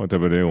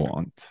 whatever they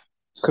want.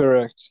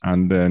 Correct.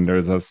 And then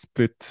there's a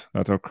split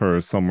that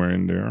occurs somewhere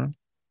in there.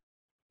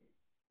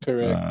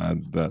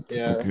 Correct. That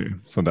Yeah. okay,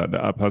 so that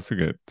the app has to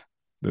get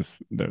this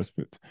their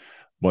split,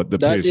 but the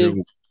That patient,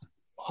 is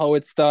how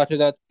it started.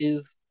 That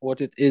is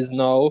what it is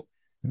now.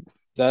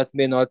 yes, That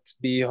may not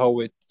be how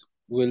it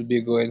will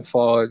be going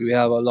forward. We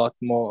have a lot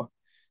more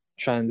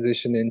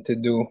transitioning to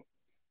do,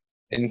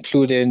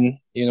 including,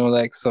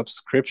 like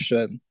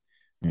subscription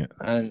yes,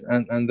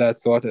 and that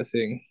sort of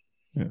thing.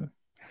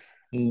 yes,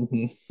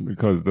 Hmm.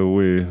 because the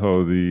way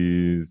how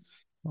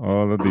these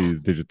all of these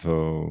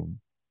digital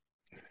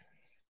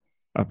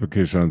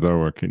applications are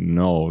working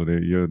now,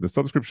 the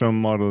subscription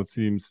model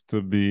seems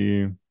to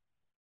be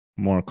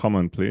more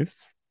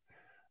commonplace.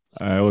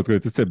 I was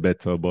going to say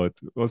better, but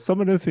well, some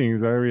of the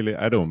things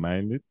I don't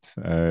mind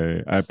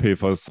it. I pay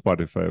for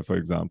Spotify, for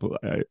example.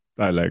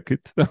 I like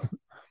it.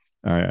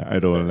 I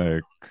don't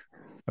like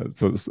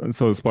so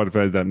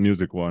Spotify is that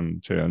music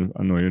one, Che.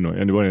 I know you know.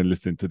 Anyone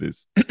listening to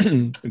this,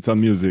 it's a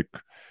music,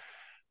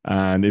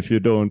 and if you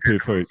don't pay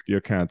for it, you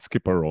can't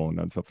skip around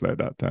and stuff like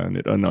that, and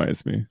it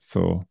annoys me.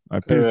 So I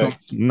pay some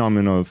Correct.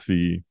 nominal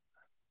fee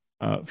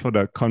for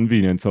the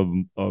convenience of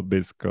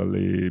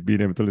basically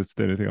being able to listen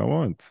to anything I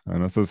want.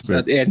 And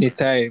At any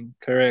time.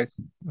 Correct.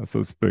 I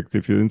suspect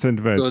if you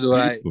incentivize So do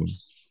I. people,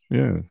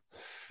 yeah.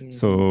 Hmm.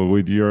 So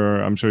with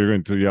your, I'm sure you're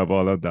going to you have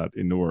all of that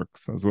in the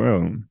works as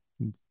well.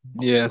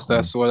 Yes, So,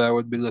 that's what I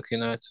would be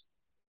looking at.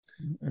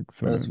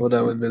 That's excellent. what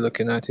I would be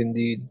looking at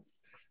indeed.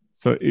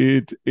 So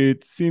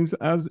it seems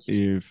as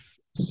if,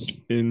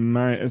 in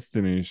my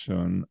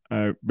estimation,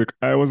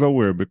 I was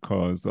aware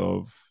because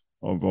of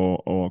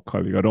our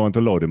colleague. I don't want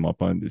to load him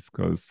up on this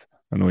because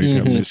I know he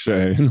can Hmm. be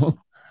shy.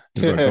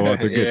 He's going to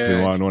want to get him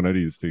Yeah. on one of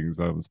these things.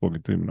 I haven't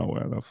spoken to him in a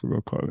while. I have to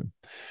go call him.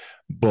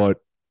 But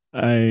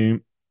I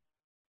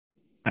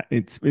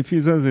it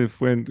feels as if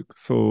when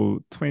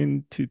so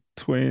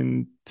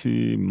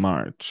 2020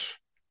 March,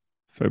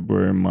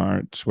 February,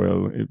 March,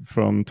 well,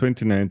 from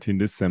 2019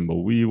 December,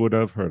 we would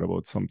have heard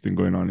about something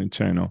going on in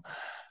China.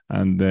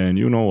 And then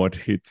you know what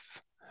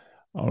hits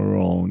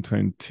around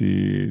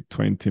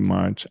 2020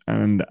 March.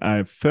 And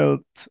I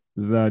felt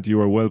that you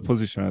were well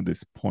positioned at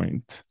this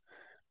point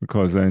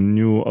because I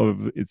knew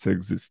of its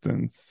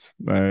existence.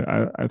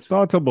 I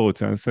thought about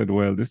it and said,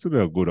 well, this would be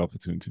a good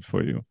opportunity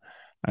for you.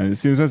 And it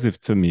seems as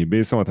if to me,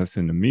 based on what I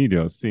see in the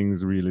media,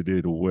 things really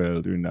did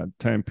well during that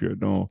time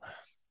period. No,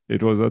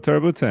 it was a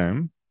terrible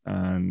time,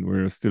 and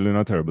we're still in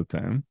a terrible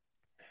time.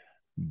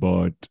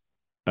 But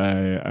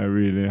I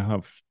really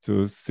have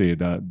to say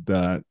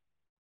that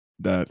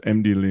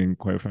MD Link,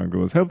 quite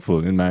frankly, was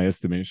helpful in my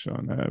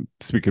estimation,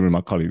 speaking with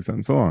my colleagues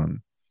and so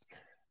on.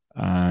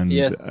 And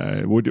Yes.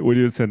 would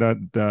you say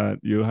that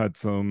you had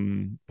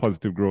some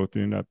positive growth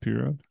in that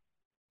period?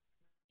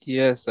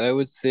 Yes, I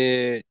would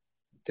say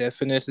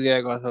definitely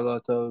I got a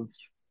lot of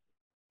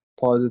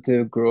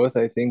positive growth.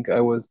 I think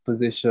I was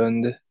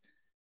positioned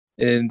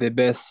in the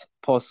best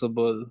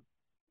possible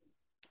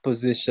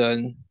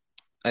position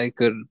I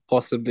could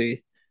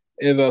possibly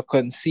ever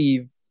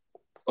conceive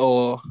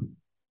or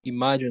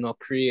imagine or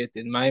create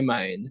in my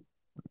mind.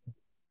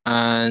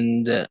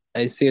 And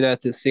I say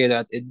that to say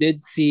that it did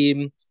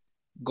seem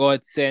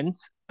God sent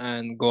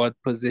and God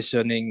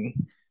positioning,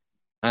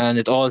 and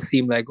it all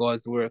seemed like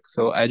God's work.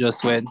 So I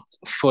just went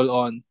full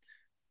on.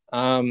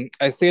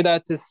 I say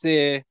that to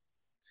say,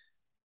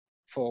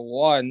 for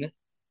one,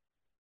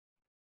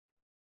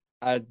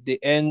 at the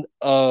end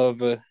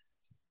of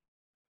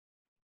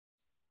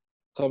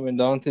coming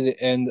down to the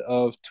end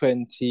of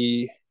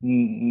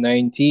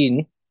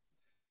 2019,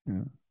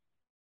 Yeah.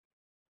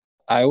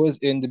 I was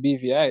in the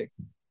BVI,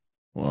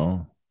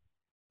 Wow.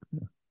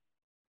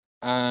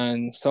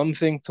 and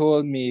something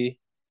told me,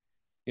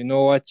 you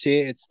know what,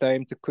 Che, it's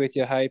time to quit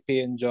your high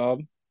paying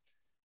job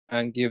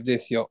and give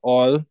this your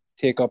all.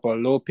 Take up a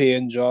low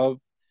paying job,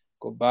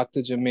 go back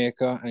to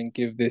Jamaica and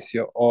give this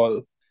your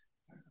all.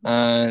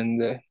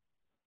 And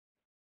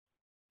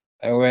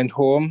I went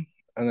home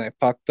and I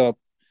packed up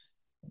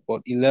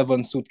about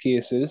 11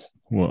 suitcases,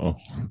 Wow.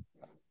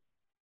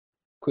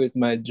 quit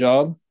my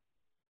job,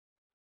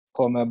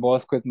 called my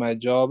boss, quit my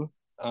job,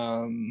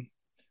 um,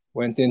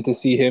 went in to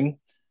see him,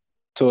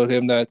 told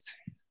him that,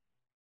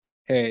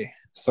 hey,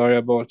 sorry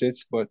about it,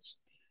 but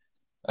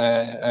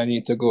I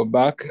need to go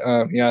back.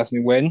 He asked me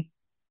when,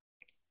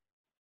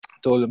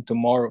 told him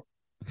tomorrow.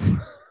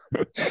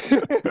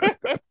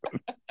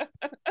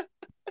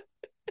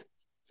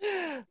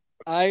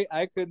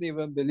 I couldn't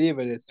even believe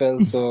it. It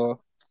felt so,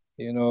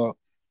 you know,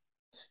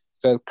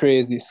 felt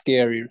crazy,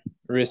 scary,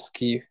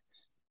 risky,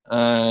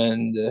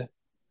 and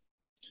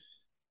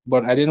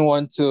but I didn't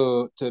want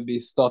to be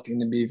stuck in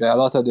the BVI. A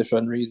lot of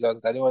different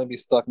reasons. I didn't want to be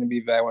stuck in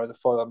the BVI. I wanted to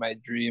follow my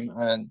dream,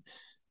 and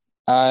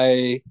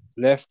I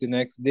left the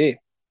next day.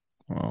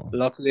 Wow.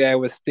 Luckily, I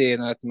was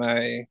staying at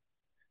my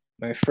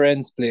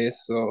friend's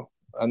place, so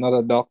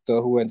another doctor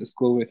who went to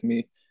school with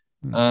me,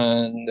 Mm.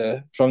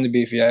 and from the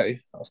BVI,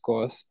 of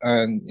course.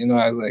 And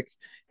I was like,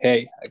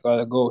 "Hey, I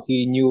gotta go."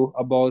 He knew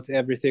about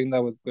everything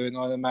that was going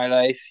on in my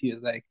life. He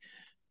was like,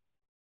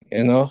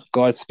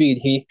 Godspeed.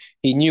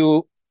 He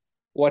knew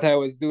what I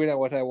was doing and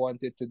what I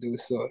wanted to do.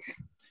 So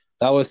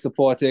that was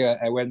supporting.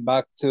 I went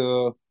back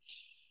to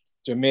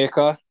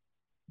Jamaica,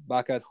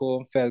 back at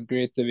home. Felt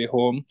great to be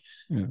home.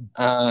 Yeah.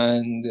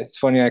 And it's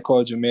funny, I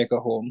called Jamaica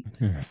home.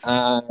 Yes.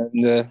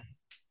 And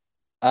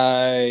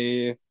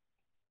I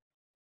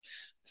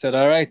said,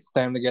 all right, it's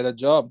time to get a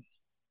job.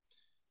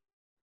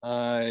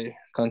 I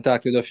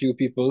contacted a few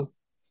people.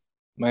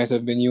 Might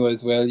have been you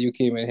as well. You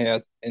came in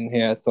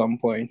here at some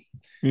point.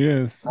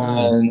 Yes.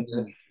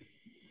 Yes.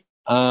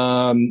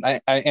 And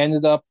I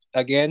ended up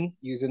again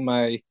using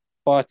my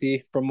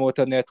party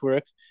promoter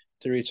network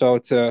to reach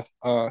out to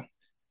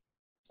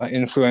an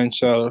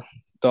influential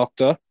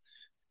doctor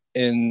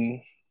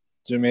in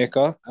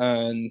Jamaica,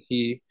 and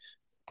he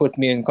put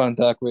me in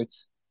contact with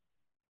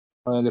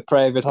one of the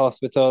private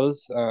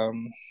hospitals,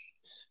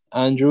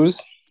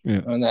 Andrews,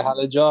 and Yes. I had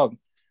a job.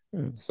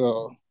 Yes.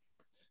 So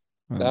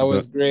that And that.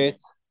 was great.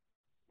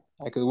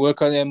 I could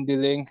work on MD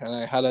Link, and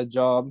I had a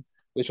job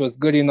which was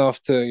good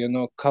enough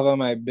to cover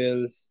my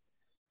bills,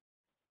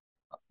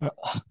 Uh,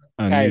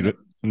 and kind of.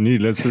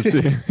 needless to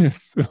say,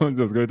 yes, I'm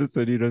just going to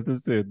say, needless to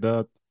say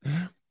that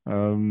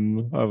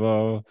have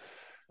a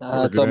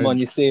I had some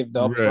money organized, saved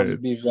up from the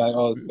right? BVI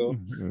also.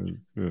 Yes,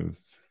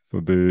 yes. So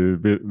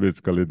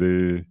basically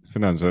the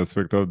financial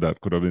aspect of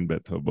that could have been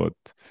better, but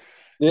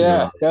yeah,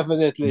 Yeah,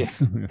 definitely.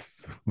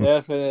 yes,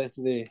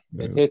 Definitely. It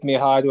yes. hit me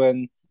hard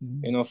when,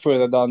 Mm,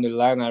 further down the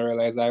line, I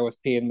realized I was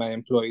paying my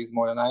employees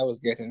more than I was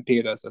getting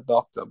paid as a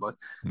doctor. But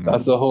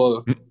that's mm, a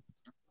whole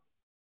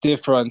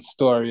different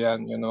story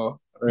and, yeah,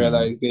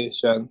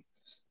 realization.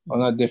 Well,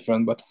 not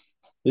different, but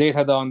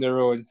later down the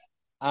road.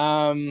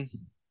 Um,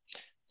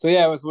 so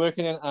yeah, I was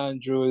working in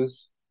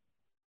Andrews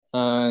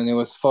and it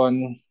was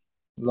fun.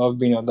 Love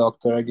being a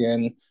doctor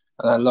again.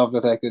 And I love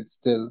that I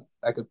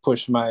could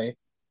push my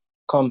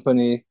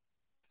company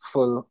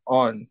full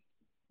on.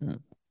 yeah.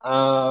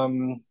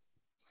 Um,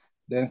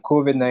 then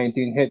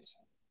COVID-19 hit.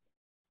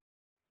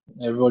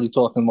 Everybody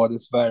talking about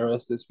this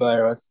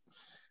virus.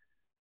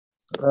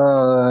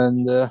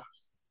 And I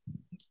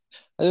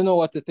don't know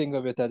what to think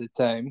of it at the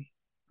time.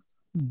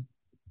 Mm.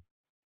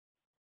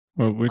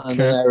 Well, we And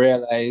then can't. I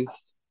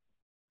realized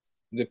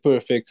the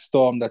perfect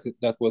storm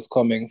that was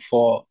coming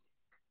for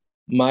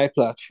my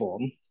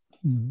platform.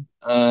 Mm,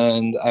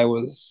 And I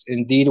was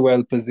indeed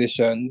well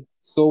positioned,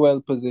 so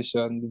well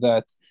positioned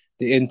that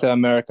the Inter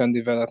American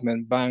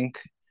Development Bank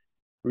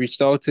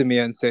reached out to me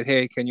and said,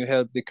 "Hey, can you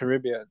help the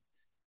Caribbean?"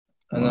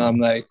 And I'm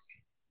wow. like,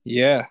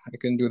 "Yeah, I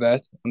can do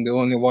that. I'm the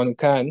only one who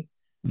can."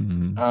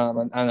 Mm,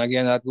 And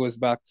again, that goes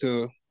back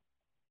to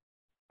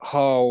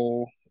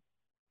how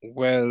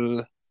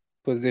well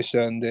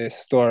positioned the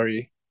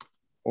story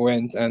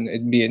went and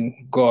it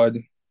being God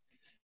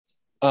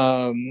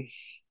um,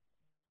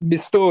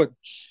 bestowed.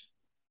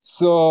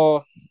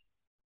 So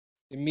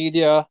the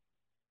media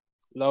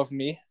loved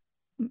me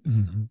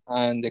mm,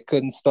 and they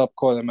couldn't stop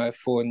calling my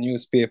phone,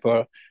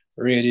 newspaper,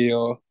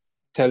 radio,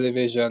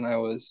 television. I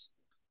was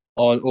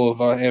all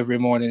over every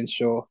morning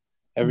show. mm,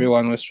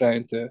 Everyone was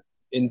trying to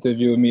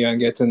interview me and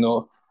get to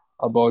know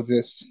about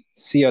this.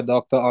 See a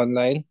doctor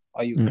online.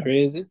 Are you yeah.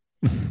 crazy?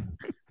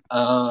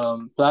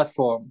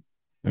 Platform.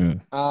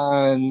 Yes.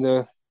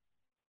 And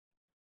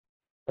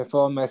I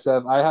found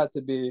myself, I had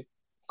to be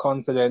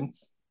confident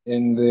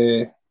in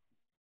the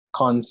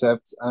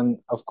concept. And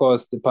of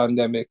course, the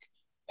pandemic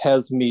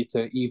helped me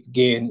to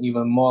gain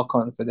even more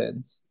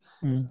confidence.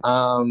 Yeah.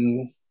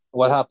 Um,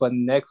 what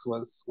happened next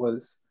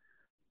was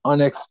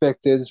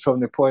unexpected from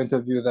the point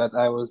of view that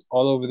I was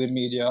all over the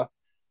media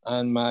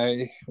and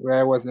where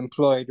I was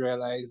employed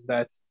realized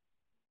that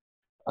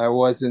I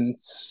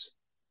wasn't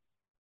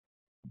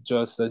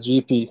just a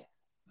GP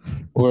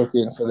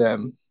working for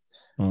them.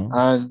 Oh.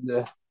 And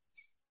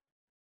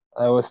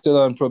I was still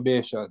on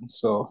probation.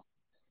 So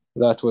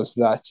that was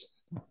that.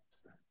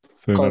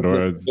 So in other Conflict of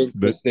words,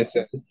 interest, they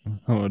said.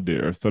 oh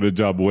dear. So the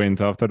job went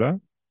after that?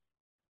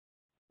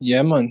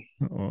 Yeah, man.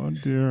 Oh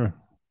dear,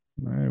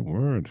 my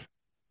word.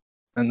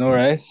 I know,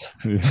 right?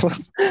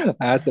 Yes.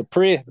 I had to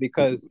pray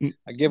because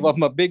I gave up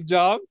my big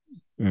job,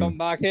 Yeah. come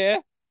back here,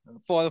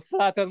 and fall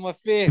flat on my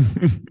face.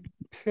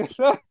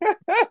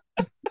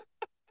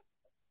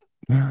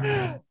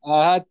 I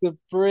had to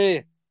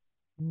pray.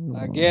 Oh,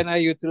 Again, I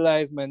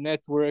utilized my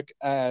network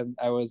and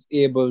I was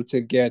able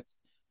to get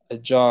a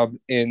job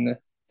in,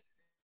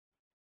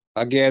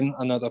 again,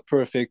 another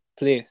perfect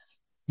place.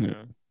 yes.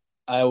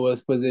 I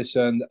was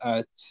positioned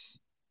at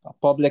a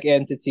public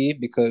entity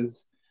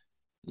because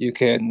you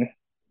can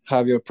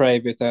have your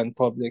private and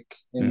public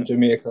in Yes.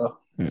 Jamaica.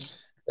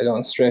 Yes. They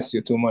don't stress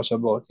you too much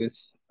about it.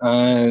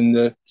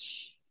 And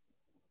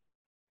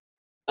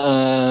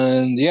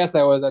yes,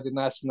 I was at the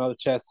National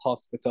Chest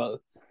Hospital.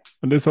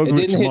 And this was It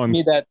which didn't hit month?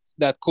 me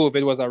that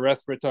COVID was a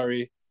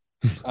respiratory.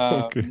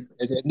 Okay.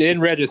 It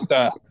didn't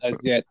register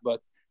as yet, but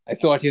I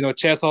thought,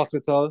 Chest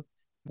Hospital,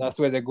 that's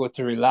where they go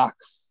to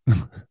relax.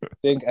 I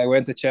think I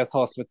went to Chest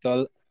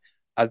Hospital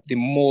at the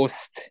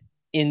most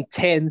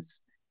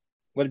intense,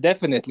 well,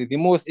 definitely the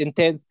most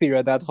intense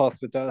period that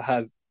hospital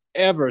has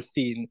ever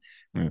seen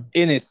Yeah.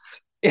 in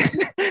its in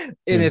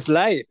Yeah. its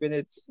life, in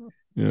its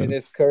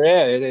Yes.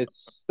 career, in its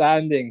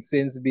standing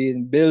since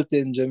being built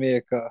in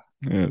Jamaica.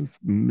 Yes.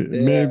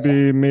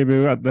 Yeah,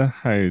 Maybe at the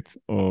height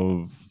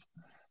of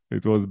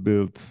it was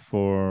built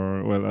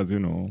for, well, as you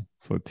know,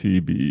 for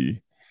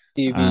TB,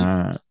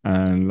 TV.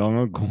 and long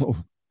ago.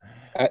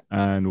 I,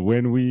 And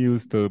when we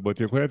used to, but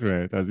you're quite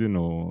right, as you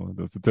know,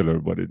 just to tell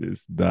everybody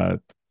this, that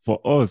for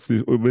us,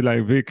 it would be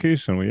like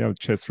vacation. We have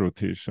chest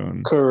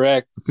rotation.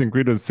 correct, I think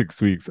we did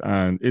 6 weeks,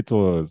 and it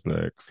was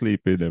like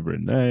sleeping every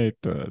night.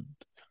 I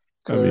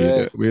mean,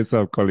 correct, we used to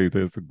have colleagues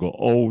that used to go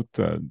out,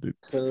 and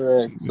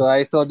correct. So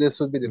I thought this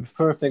would be the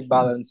perfect yeah.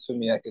 balance for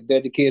me. I could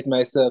dedicate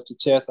myself to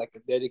chess. I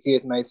could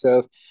dedicate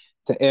myself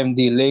to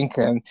MD Link,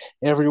 and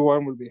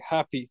everyone would be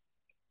happy.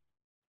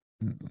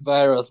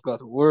 Virus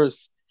got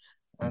worse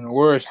and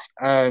worse,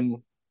 and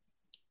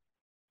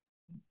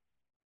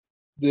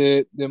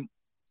the the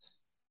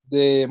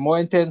the more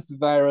intense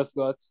virus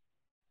got,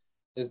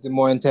 is the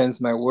more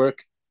intense my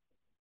work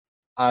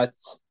at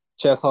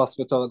Chess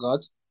Hospital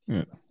got,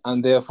 Yes.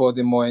 and therefore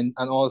and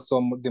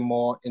also the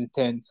more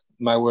intense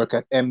my work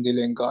at MD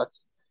Link got.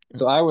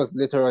 So I was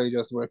literally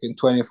just working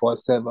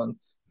 24/7.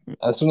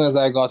 As soon as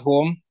I got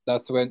home,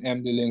 that's when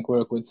MD Link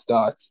work would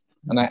start,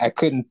 and I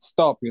couldn't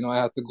stop. I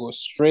had to go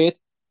straight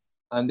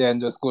and then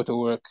just go to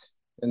work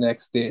the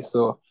next day.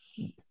 So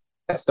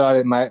I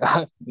started my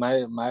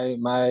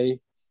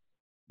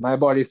my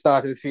body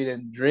started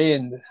feeling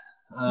drained, Yes.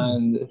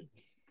 and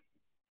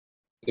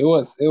it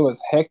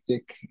was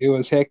hectic. It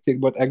was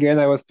hectic, but again,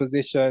 I was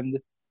positioned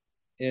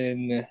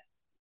in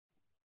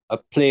a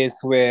place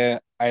where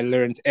I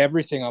learned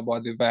everything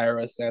about the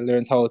virus. I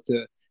learned how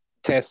to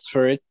test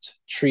for it,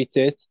 treat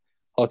it,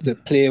 how to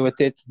play with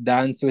it,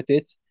 dance with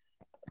it,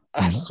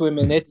 Yes. swim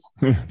in it,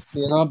 Yes.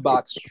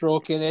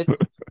 backstroking it,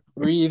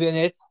 breathe in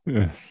it,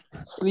 Yes.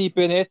 sleep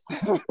in it.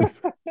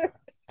 Yes.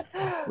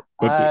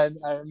 But And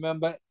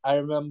I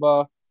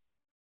remember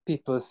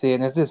people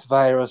saying, "Is this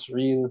virus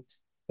real?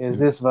 Is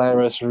yeah, this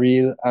virus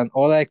real?" And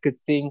all I could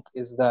think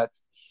is that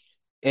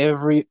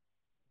every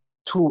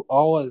 2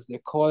 hours they're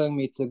calling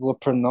me to go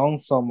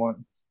pronounce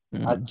someone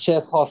yeah, at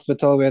Chest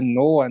Hospital where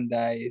no one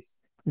dies.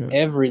 yes,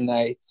 Every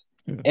night,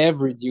 yes,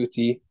 every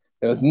duty.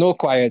 There was no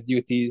quiet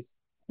duties.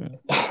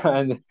 yes,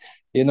 And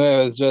it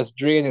was just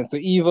draining. So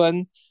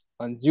even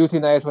on duty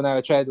nights when I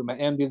would try to do my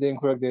MD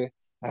Link work there,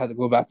 I had to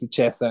go back to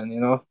chest and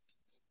yeah.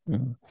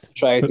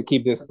 try So, to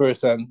keep this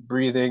person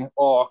breathing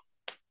or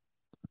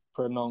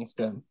pronounce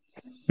them.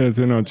 yes,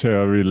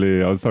 Chair,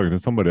 I was talking to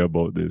somebody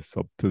about this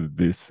up to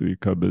this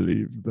week, I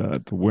believe,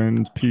 that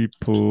when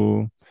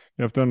people,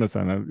 you have to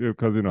understand,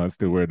 because, I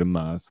still wear the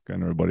mask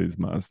and everybody's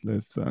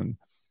maskless.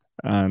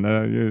 And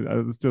I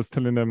was just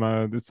telling them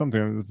it's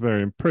something that's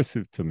very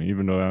impressive to me,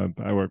 even though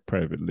I work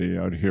privately.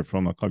 I would hear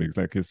from my colleagues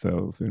like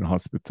yourselves in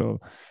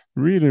hospital,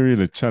 really,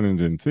 really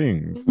challenging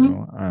things,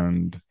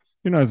 And,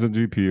 as a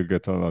GP, you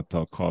get a lot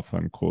of cough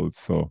and colds.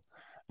 So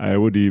I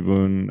would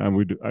even,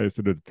 and I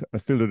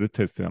still do the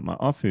testing at my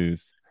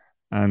office,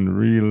 and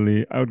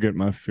really, I would get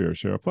my fair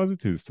share of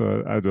positives.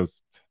 So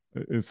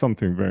it's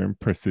something very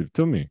impressive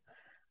to me.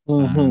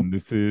 Mm-hmm. And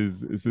this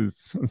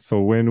is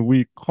so when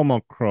we come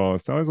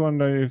across, I always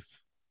wonder if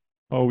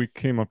how we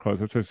came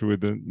across, especially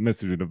with the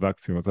message of the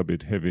vaccine, was a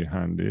bit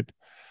heavy-handed.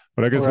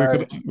 But I guess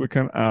Right. we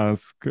can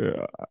ask.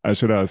 I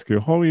should ask you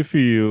how you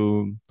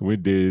feel we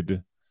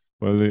did.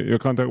 Well, your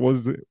contact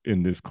was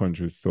in this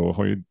country, so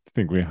how you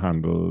think we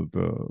handled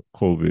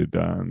COVID,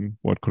 and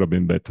what could have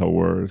been better,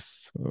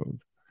 worse?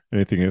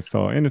 Anything you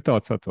saw? Any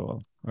thoughts at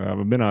all?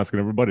 I've been asking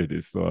everybody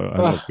this, so I'd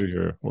love Ah, to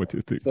hear what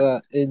you think. it's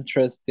an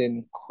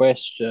interesting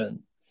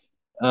question.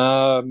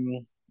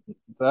 Um,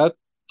 that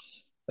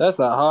that's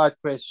a hard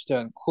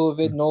question.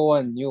 COVID, no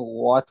one knew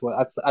what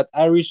was.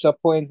 I reached a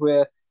point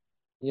where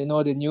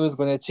the news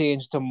going to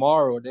change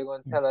tomorrow. They're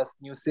going to tell Yes, us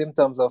new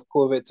symptoms of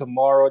COVID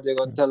tomorrow. They're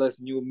going to yes, tell us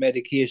new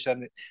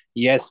medication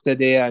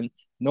yesterday, and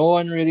no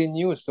one really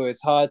knew. So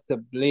it's hard to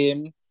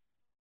blame.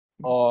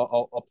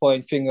 or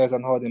point fingers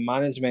on how the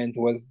management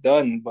was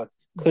done, but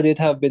could it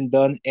have been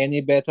done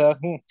any better?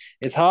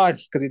 It's hard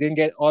because you didn't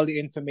get all the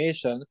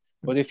information.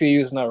 But if you're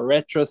using a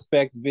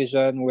retrospect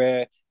vision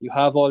where you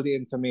have all the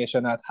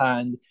information at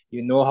hand,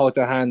 you know how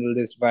to handle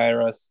this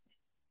virus,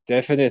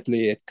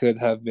 definitely it could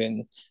have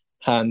been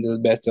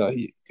handled better.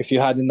 If you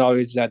had the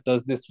knowledge that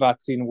does this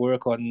vaccine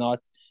work or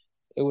not,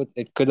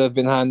 it could have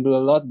been handled a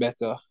lot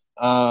better.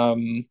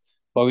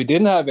 But we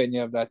didn't have any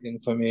of that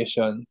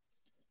information.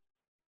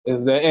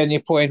 Is there any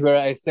point where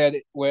I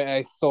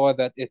saw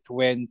that it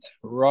went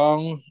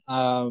wrong?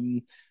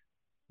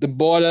 The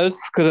borders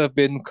could have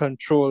been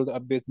controlled a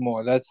bit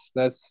more. That's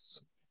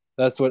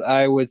what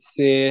I would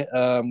say.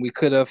 We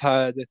could have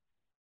had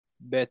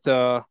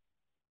better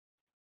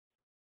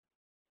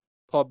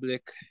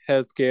public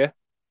healthcare,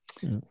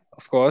 Yes.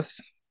 of course,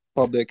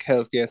 public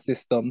healthcare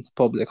systems,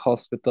 public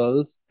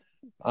hospitals.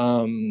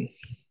 Um,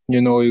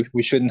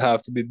 we shouldn't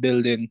have to be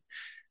building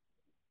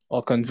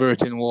or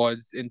converting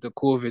wards into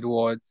COVID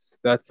wards,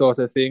 that sort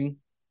of thing.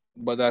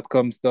 But that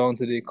comes down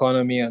to the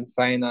economy and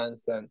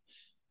finance and,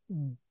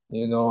 Mm.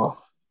 you know,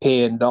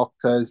 paying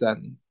doctors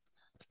and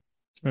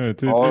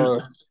Right.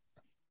 all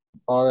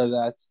all of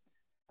that.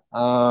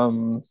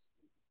 Um,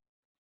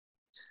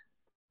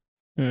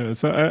 Yeah.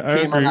 So I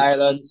Cayman agree.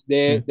 Islands,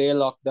 they Yeah. they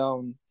locked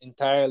down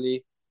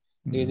entirely.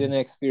 They Mm. didn't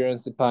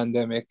experience the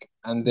pandemic,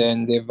 and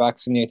then they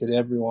vaccinated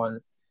everyone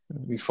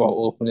Yes. before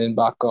opening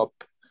back up.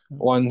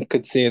 One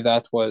could say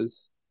that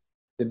was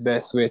the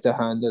best way to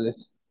handle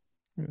it,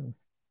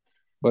 Yes.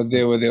 but Uh,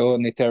 they were the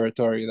only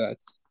territory that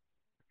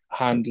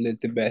handled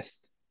it the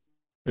best.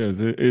 Yes,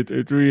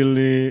 it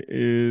really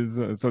is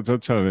such a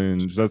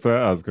challenge. That's why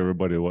I ask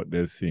everybody what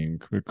they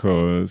think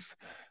because,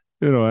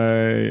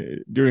 I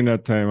during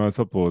that time, I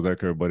suppose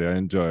like everybody, I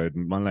enjoyed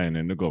my line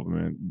in the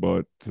government,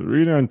 but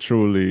really and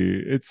truly,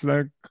 it's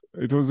like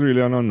it was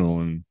really an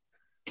unknown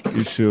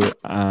issue.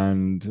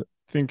 And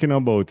thinking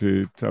about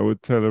it, I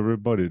would tell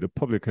everybody the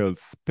public health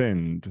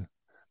spend.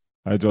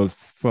 I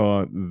just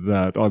thought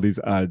that all these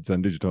ads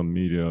and digital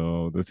media,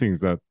 the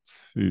things that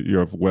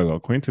you're well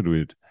acquainted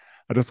with,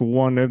 I just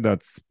wanted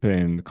that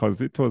spend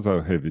because it was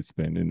a heavy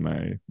spend in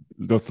my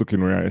just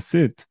looking where I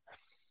sit.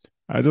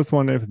 I just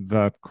wonder if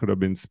that could have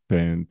been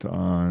spent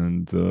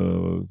on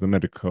the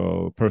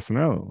medical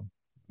personnel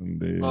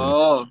and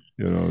Oh,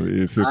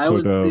 if you I could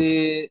would have,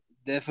 say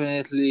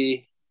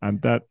definitely.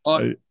 and that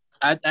Or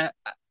at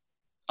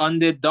on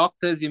the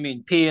doctors, you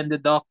mean paying the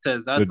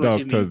doctors? the That's what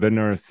you doctors, mean.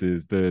 the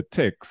nurses, the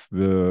techs,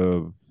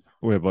 the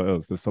whoever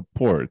else, the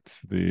support,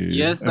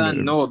 Yes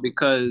and no,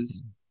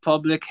 because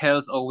public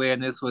health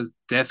awareness was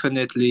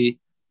definitely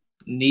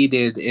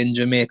needed in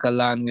Jamaica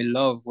land we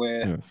love,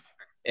 where yes,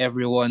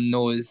 everyone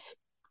knows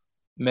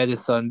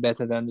medicine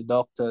better than the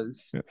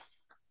doctors,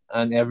 yes.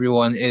 and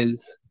everyone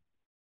is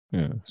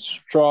Yeah.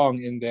 strong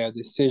in their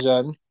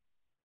decision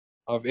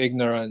of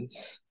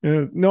ignorance,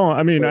 Yeah, no,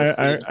 I mean, per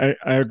se.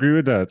 I agree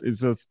with that.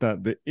 It's just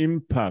that the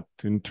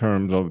impact in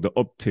terms of the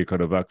uptake of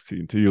the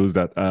vaccine, to use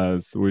that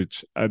as,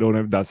 which I don't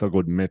know if that's a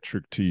good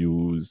metric to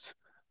use.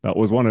 That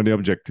was one of the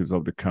objectives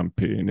of the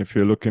campaign. If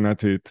you're looking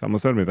at it, I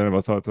must admit, I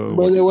never thought, oh,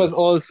 But what it is was this?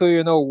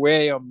 also,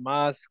 wear your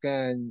mask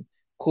and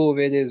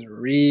COVID is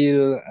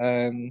real.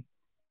 And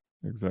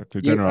Exactly,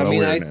 I general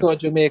mean, I saw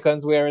awareness.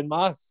 Jamaicans wearing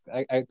masks.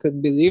 I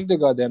couldn't believe they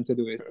got them to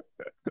do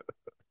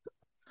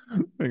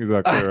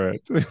Exactly it.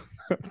 right. Exactly.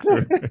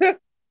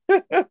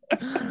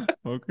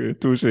 Okay,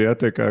 touche. I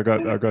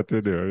got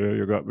you there. Yeah,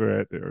 you got me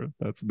right there.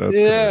 That's correct.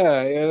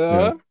 Yeah,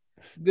 Yes.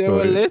 they So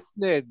were it,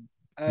 listening.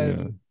 yeah.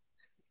 And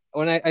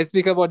when I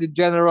speak about the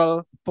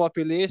general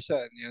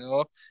population,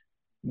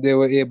 they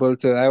were able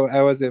to.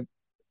 I was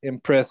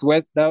impressed.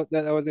 That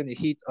was in the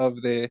heat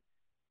of the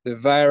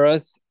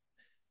virus.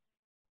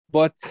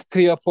 But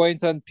to your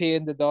point on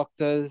paying the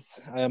doctors,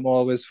 I am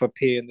always for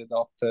paying the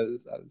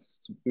doctors,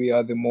 as we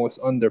are the most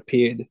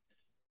underpaid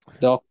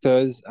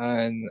doctors,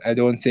 and I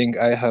don't think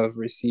I have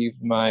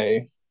received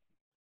my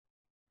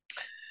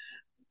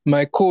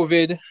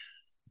COVID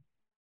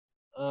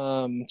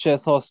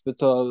chest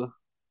hospital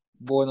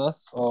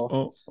bonus,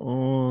 or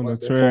Oh, what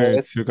that's they call right.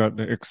 it. You got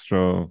the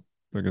extra.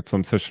 You get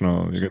some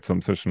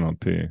sessional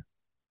pay.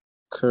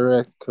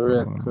 Correct,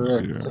 correct, Oh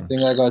correct. I dear.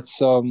 think I got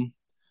some.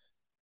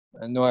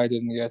 I know I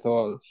didn't get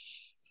all.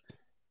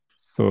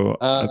 So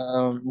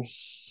Um,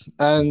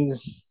 and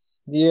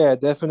yeah,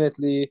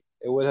 definitely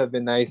it would have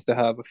been nice to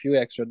have a few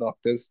extra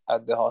doctors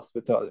at the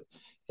hospital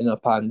in a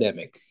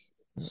pandemic.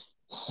 yeah,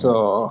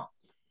 So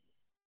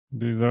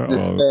these are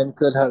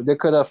all they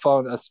could have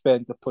found a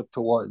spend to put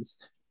towards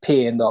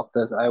paying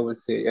doctors. I would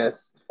say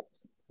yes.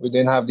 We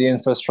didn't have the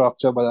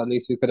infrastructure, but at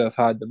least we could have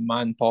had the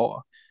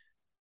manpower.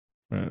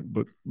 right.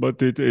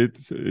 But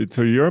it's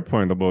to your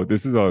point about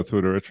this is also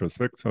the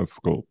retrospective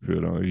scope.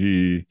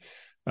 He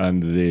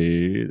and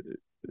they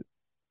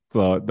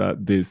thought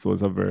that this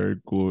was a very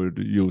good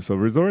use of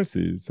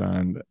resources.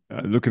 And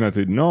looking at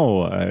it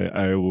now,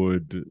 I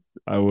would,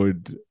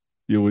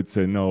 you would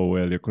say, no,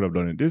 well, you could have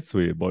done it this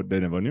way, but they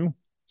never knew.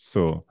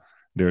 So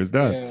there's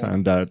that. Yeah.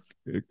 And that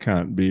it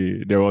can't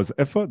be, there was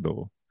effort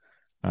though.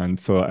 And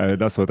so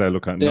that's what I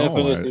look at now.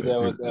 Definitely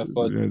there was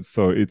effort.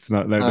 So it's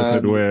not like they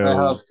said, And I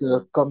well, have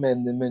to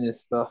commend the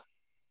minister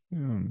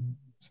yeah,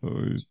 so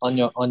on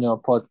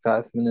your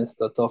podcast,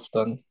 Minister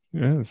Tufton.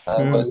 yes,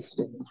 I yes. was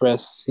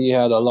impressed. He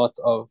had a lot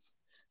of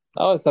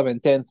that was some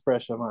intense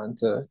pressure, man,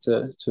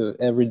 to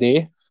every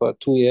day for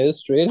 2 years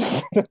straight.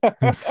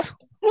 Yes.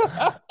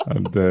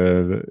 And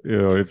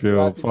if You you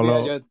had to be on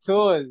follow, your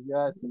toes. You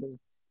had to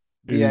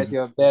be at is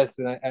your best.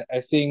 And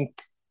I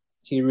think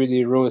he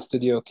really rose to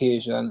the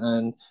occasion.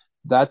 And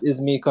that is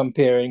me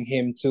comparing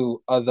him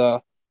to other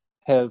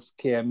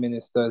healthcare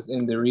ministers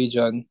in the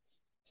region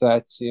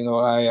that,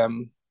 I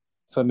am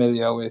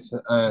familiar with.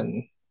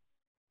 And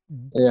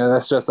yeah,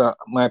 that's just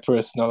my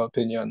personal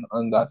opinion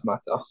on that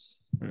matter.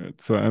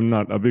 so I'm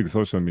not a big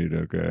social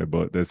media guy,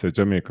 but they say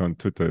Jamaican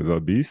Twitter is a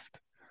beast.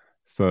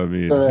 So I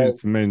mean, his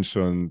Correct.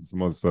 mentions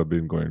must have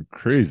been going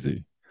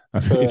crazy. I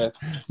mean, Correct.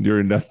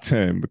 during that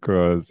time,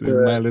 because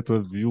in my Correct.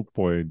 little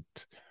viewpoint,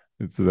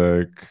 it's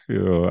like,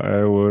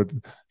 I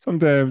would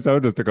sometimes I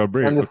would just take a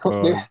break And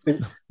because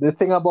the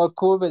thing about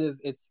COVID is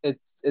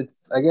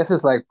it's I guess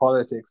it's like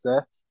politics, eh?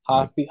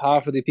 it's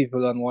Half of the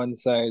people on one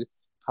side,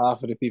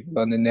 half of the people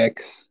on the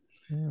next,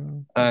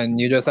 yeah, and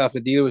you just have to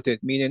deal with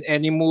it. Meaning,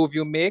 any move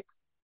you make,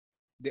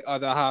 the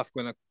other half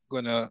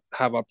gonna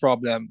have a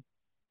problem,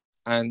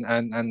 and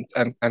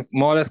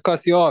more or less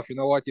cuss you off. You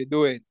know what you're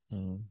doing,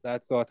 mm.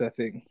 that sort of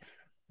thing.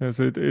 Yes,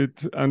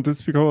 it and to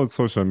speak about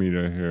social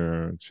media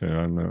here, Che,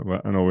 and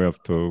I know we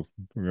have to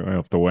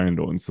wind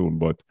down soon,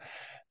 but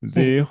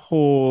the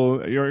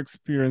whole your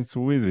experience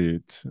with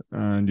it,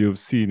 and you've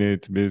seen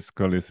it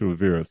basically through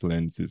various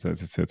lenses,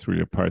 as you said, through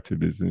your party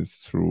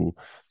business, through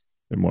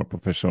a more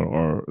professional,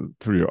 or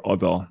through your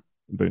other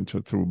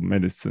venture, through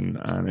medicine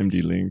and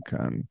MD Link,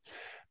 and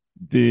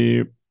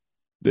the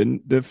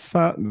the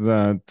fact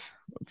that,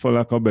 for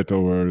lack of better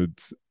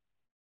words,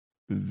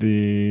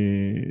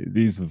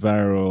 these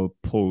viral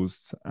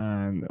posts,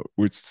 and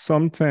which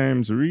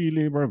sometimes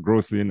really were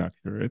grossly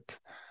inaccurate,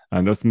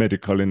 and that's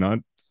medically not,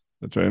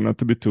 I try not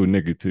to be too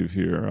negative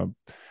here,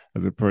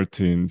 as it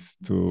pertains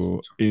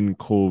to in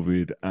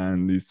COVID,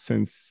 and these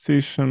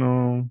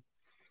sensational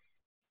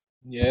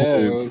Yeah,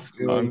 it posts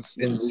was it on, was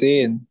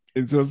insane.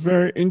 it's a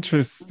very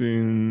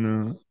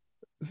interesting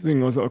thing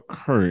was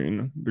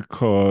occurring,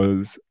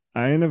 because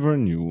I never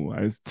knew.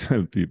 I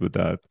tell people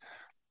that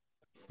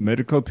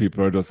medical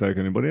people are just like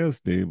anybody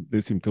else. They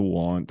seem to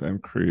want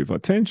and crave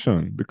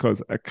attention,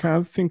 because I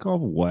can't think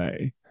of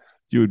why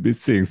you would be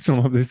saying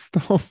some of this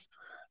stuff.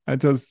 I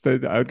just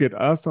said I get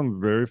asked some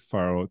very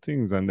far out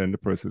things, and then the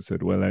person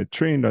said, "Well, I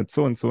trained at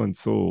so and so and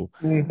so,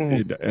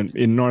 Hmm. and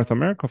in North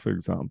America, for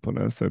example."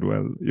 And I said,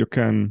 "Well, you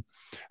can."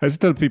 I just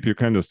tell people you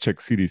can just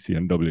check CDC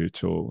and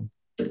WHO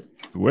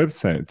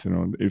website,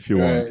 if you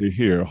want Right. to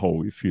hear how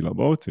we feel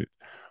about it.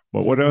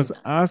 But what I Hmm. was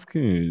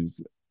asking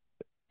is,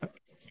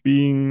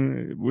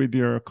 being with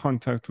your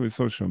contact with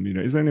social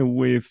media, is there any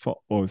way for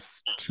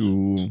us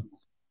to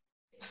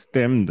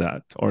stem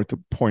that, or to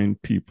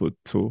point people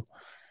to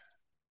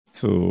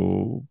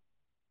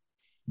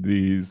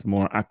these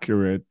more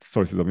accurate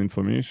sources of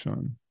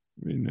information?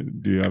 I mean,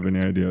 do you have any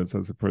ideas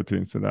as it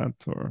pertains to that,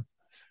 or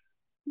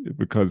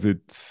because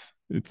it's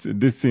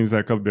this seems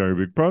like a very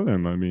big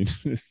problem? I mean,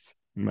 it's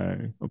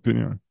my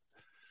opinion.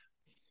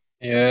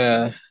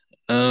 Yeah.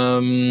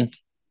 It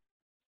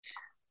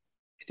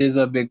is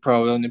a big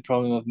problem, the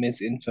problem of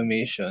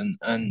misinformation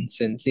and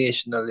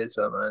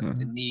sensationalism and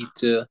the Mhm. need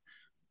to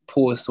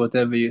post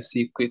whatever you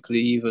see quickly,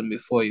 even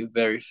before you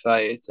verify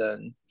it.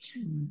 And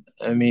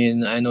I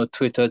mean, I know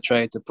Twitter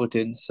tried to put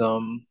in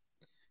some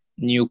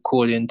new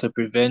coding to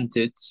prevent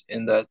it,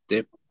 in that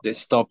they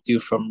stopped you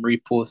from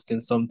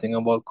reposting something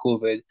about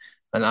COVID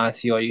and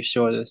ask you, are you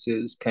sure this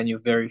is, can you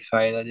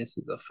verify that this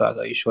is a fact?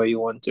 Are you sure you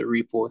want to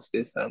repost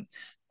this? And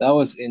that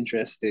was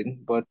interesting.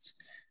 But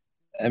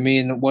I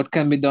mean, what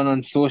can be done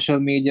on social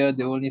media?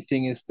 The only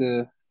thing is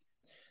to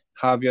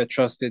have your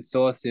trusted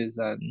sources.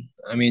 And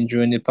I mean,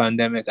 during the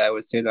pandemic, I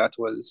would say that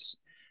was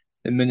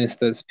the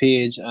minister's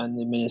page and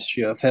the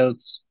Ministry of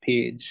Health's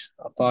page.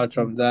 Apart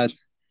from that,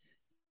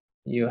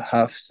 you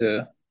have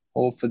to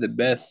hope for the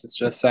best. It's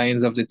just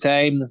signs of the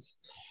times.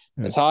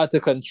 It's Yes, hard to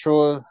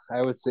control.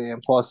 I would say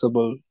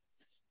impossible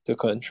to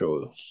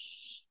control.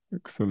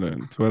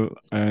 excellent. Well,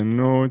 I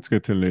know it's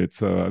getting late,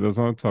 so I just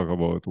want to talk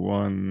about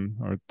one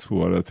or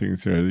two other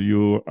things here.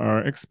 You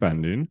are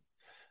expanding.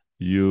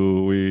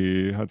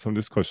 We had some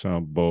discussion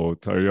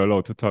about, are you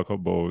allowed to talk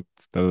about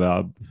the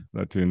lab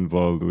that you're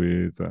involved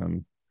with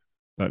and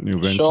that new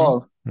venture?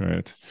 Sure,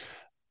 Right.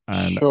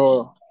 And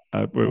sure.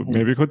 well, Mhm.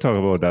 maybe we could talk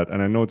about that.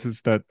 And I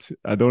noticed that,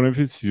 I don't know if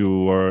it's you,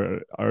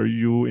 or are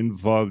you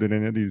involved in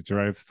any of these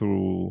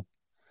drive-through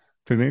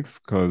clinics?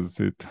 Because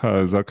it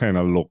has a kind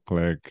of look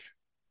like,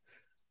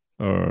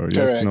 or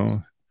yes, Correct.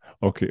 no?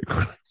 Okay,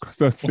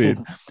 because I said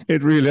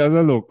it really has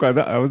a look.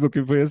 I was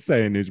looking for your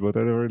signage, but I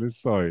never really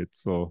saw it.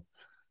 So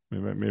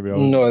maybe I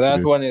was No, missing that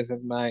it. one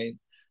isn't mine.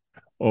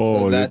 So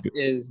Oh, that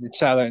is the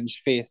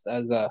challenge faced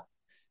as a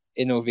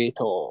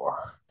innovator.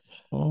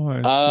 oh,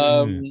 I see.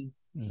 Um,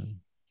 Yeah.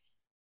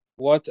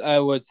 What I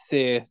would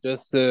say,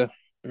 just to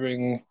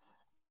bring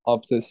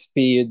up to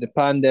speed, the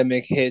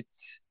pandemic hit.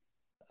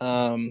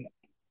 Um,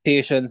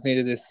 Patients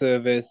needed the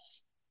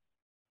service.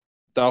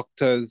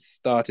 Doctors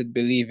started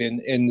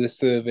believing in the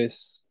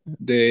service.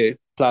 The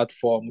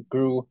platform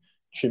grew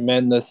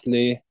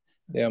tremendously.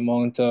 The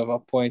amount of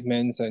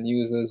appointments and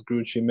users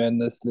grew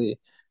tremendously.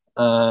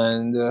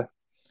 And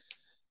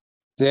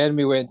then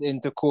we went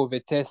into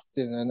COVID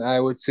testing, and I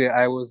would say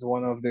I was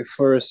one of the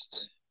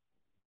first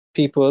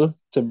people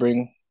to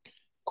bring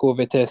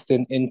COVID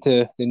testing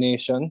into the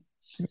nation,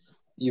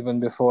 Yes. even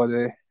bore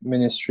the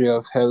Ministry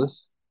of Health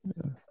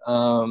Yes.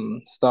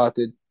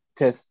 started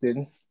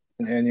testing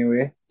in any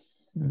way.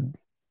 Yes.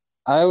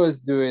 I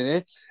was doing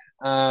it,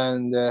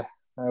 and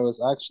I was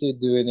actually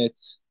doing it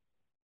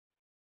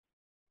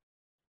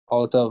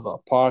out of a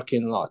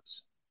parking lot.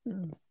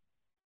 Yes.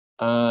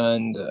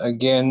 And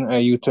again, I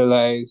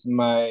utilized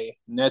my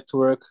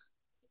network,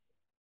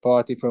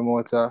 party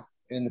promoter,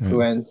 Yes.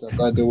 influence. I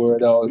got the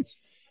word out.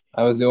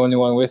 I was the only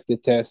one with the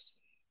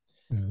test,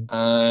 Yes.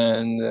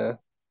 and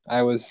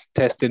I was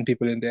testing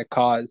people in their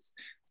cars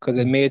because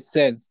it made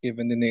sense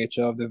given the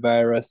nature of the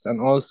virus.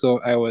 And also,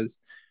 I was,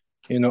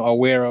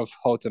 aware of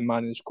how to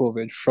manage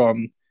COVID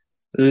from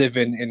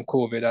living in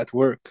COVID at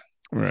work.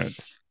 Right.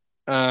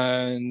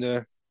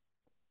 And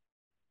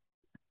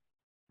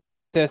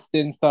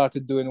testing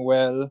started doing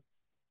well.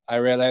 I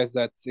realized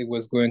that it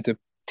was going to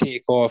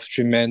take off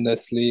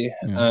tremendously.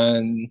 Yeah.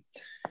 And,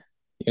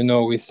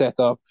 we set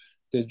up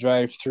the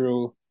drive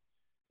through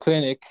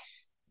clinic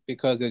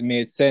because it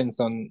made sense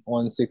on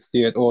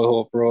 168 Old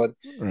Hope Road.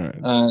 Right.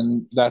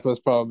 And that was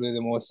probably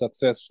the most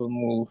successful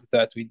move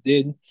that we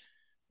did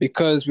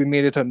because we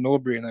made it a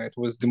no-brainer. It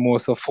was the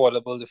most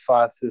affordable, the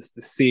fastest,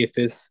 the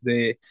safest,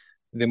 the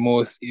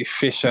most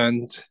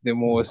efficient, the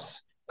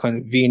most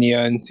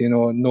convenient,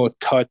 no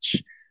touch.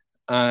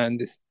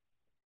 And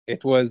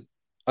it was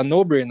a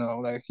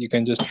no-brainer. Like you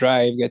can just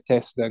drive, get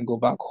tested, and go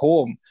back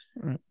home.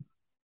 Right.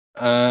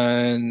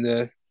 And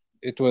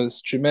it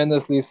was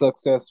tremendously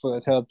successful.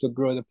 It helped to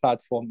grow the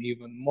platform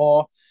even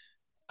more.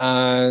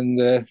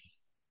 And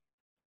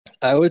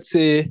I would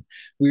say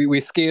we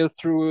scaled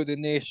through the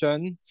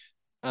nation,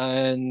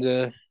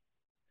 and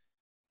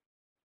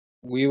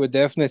we were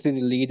definitely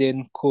the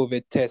leading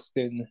COVID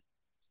testing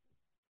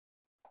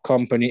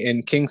company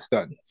in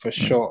Kingston for Right.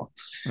 sure.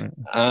 Right.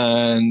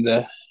 And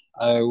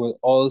I will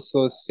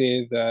also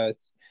say that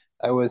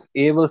I was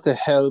able to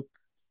help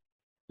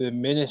the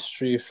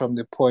ministry from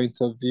the point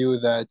of view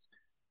that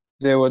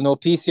there were no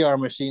PCR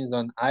machines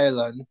on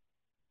island,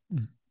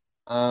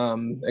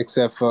 Mm.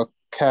 except for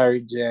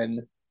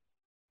CariGen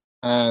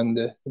and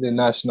the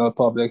National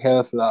Public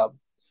Health Lab.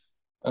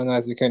 And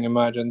as you can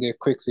imagine, they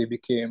quickly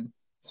became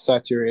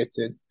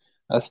saturated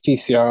as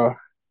PCR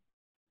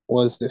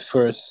was the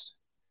first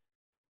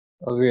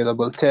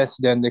available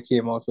test. Then they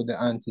came out with the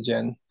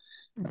antigen.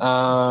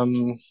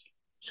 Um,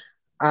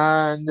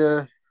 and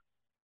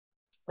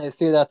I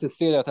say that to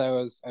say that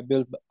I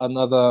built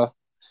another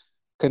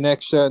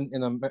connection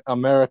in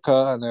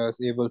America, and I was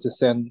able to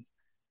send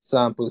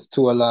samples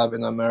to a lab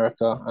in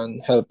America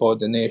and help out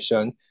the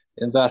nation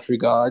in that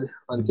regard Yes.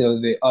 until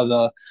the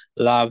other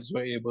labs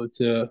were able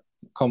to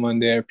come on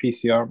their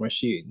PCR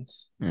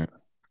machines. Yes.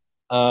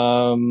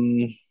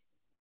 Um,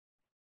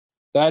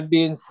 that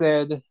being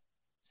said,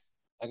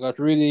 I got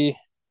really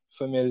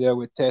familiar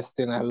with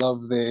testing. I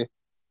love the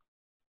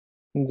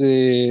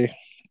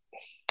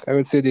I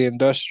would say the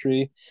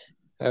industry.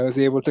 I was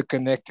able to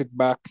connect it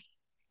back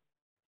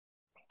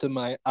to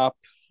my app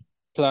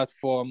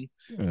platform,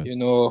 Yes. you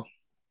know,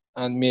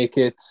 and make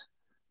it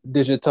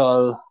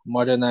digital,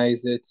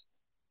 modernize it.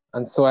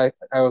 And so I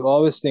was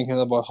always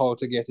thinking about how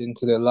to get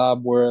into the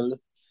lab world.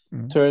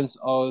 Mm. Turns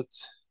out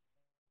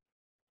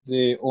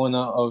the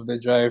owner of the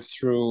drive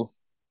through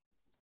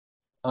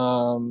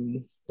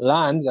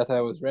land that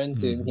I was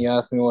renting, he Mhm.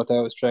 asked me what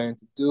I was trying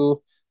to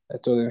do. I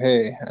told him,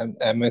 hey,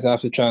 I might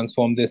have to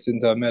transform this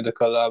into a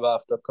medical lab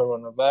after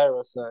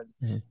coronavirus. And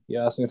Yes. he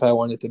asked me if I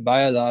wanted to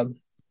buy a lab,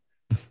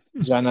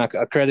 JANAC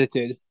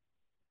accredited.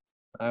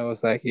 I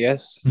was like,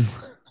 yes,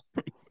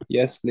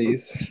 yes,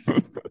 please.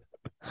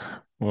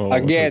 Well,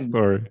 what a Again,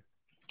 story.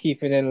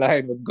 keeping in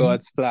line with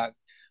God's plan.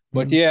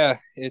 But Mm. yeah,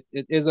 it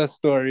is a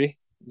story.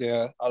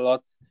 There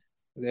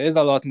is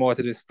a lot more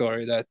to this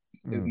story that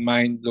is Yes.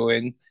 mind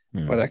blowing,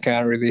 but I Yes.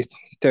 can't really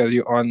tell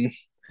you on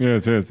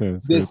Yes. Yes.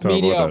 Yes. We'll this talk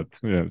about medium.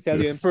 that. Yes. Tell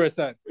you in Yes.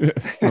 person.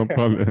 Yes. No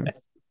problem.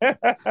 Bye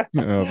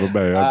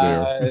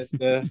bye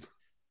there. And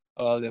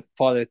all the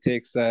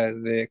politics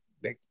and the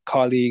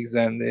colleagues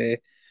and the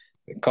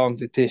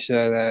competition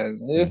and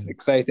Yeah. this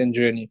exciting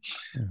journey.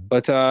 Yeah.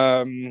 But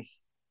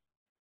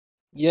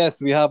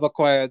yes, we have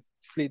acquired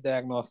Fleet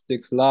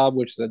Diagnostics Lab,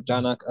 which is a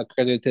JANAC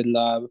accredited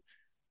lab,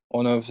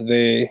 one of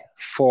the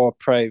 4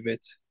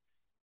 private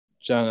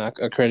JANAC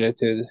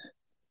accredited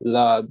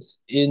labs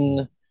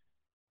in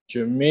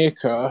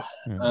Jamaica.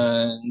 Yeah.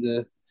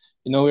 And,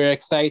 we're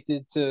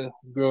excited to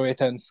grow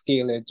it and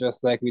scale it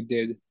just like we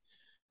did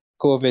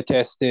COVID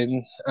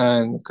testing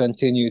and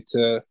continue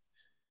to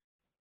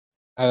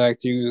I like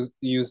to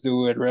use the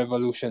word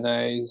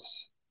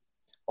revolutionize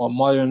or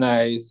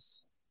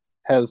modernize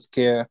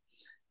healthcare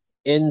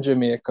in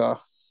Jamaica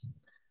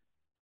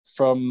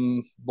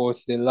from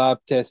both the lab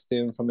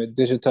testing, from a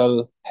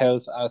digital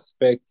health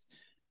aspect,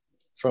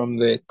 from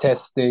the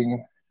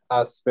testing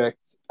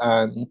aspect,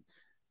 and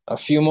a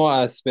few more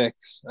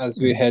aspects as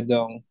we Mm. head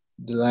down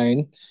the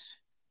line.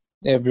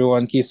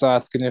 Everyone keeps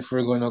asking if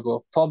we're going to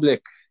go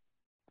public.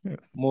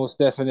 Yes. Most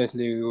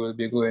definitely, we will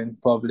be going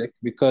public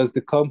because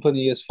the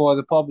company is for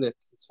the public,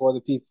 it's for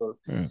the people.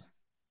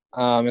 Yes.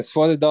 It's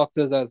for the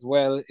doctors as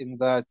well, in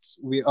that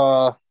we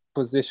are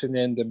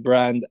positioning the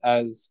brand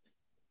as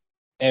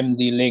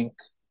MD Link,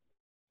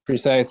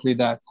 precisely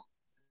that,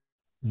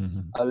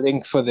 Mhm. a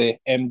link for the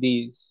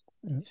MDs.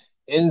 Yes.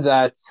 In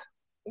that,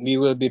 we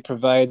will be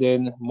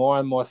providing more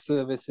and more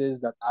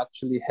services that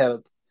actually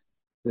help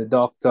the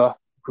doctor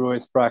grow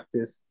his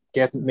practice,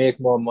 make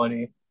more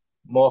money,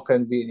 more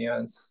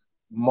convenience,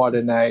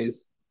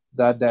 modernize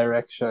that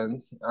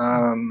direction.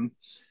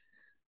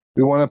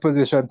 We want to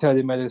position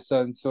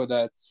telemedicine so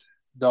that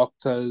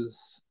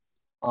doctors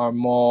are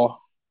more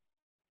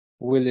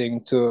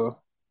willing to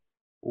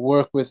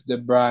work with the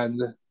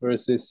brand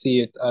versus see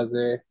it as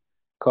a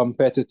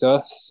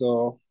competitor.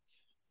 So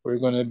we're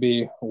going to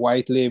be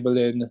white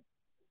labeling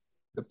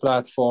the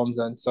platforms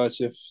and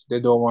such. If they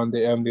don't want the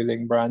MD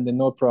Link brand, then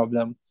no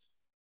problem.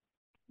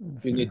 If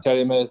Yes. you Yeah. need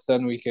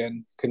telemedicine, we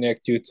can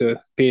connect you to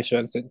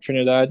patients in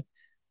Trinidad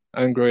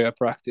and grow your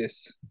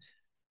practice.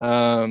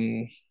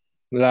 Um,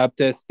 Lab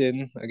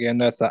testing, again,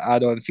 that's an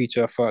add-on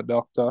feature for a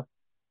doctor. Yeah.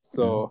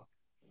 So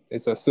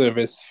it's a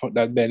service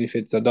that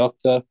benefits a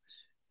doctor.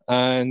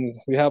 And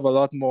we have a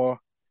lot more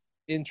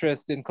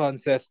interesting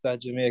concepts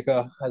that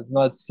Jamaica has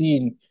not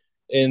seen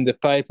in the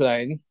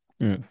pipeline,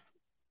 Yes.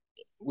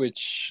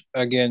 which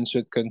again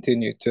should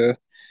continue to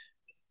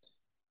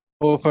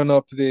open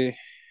up the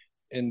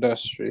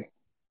industry.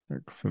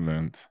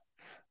 Excellent.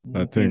 I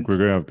Mm-hmm. think we're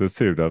gonna have to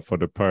save that for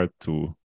the part two.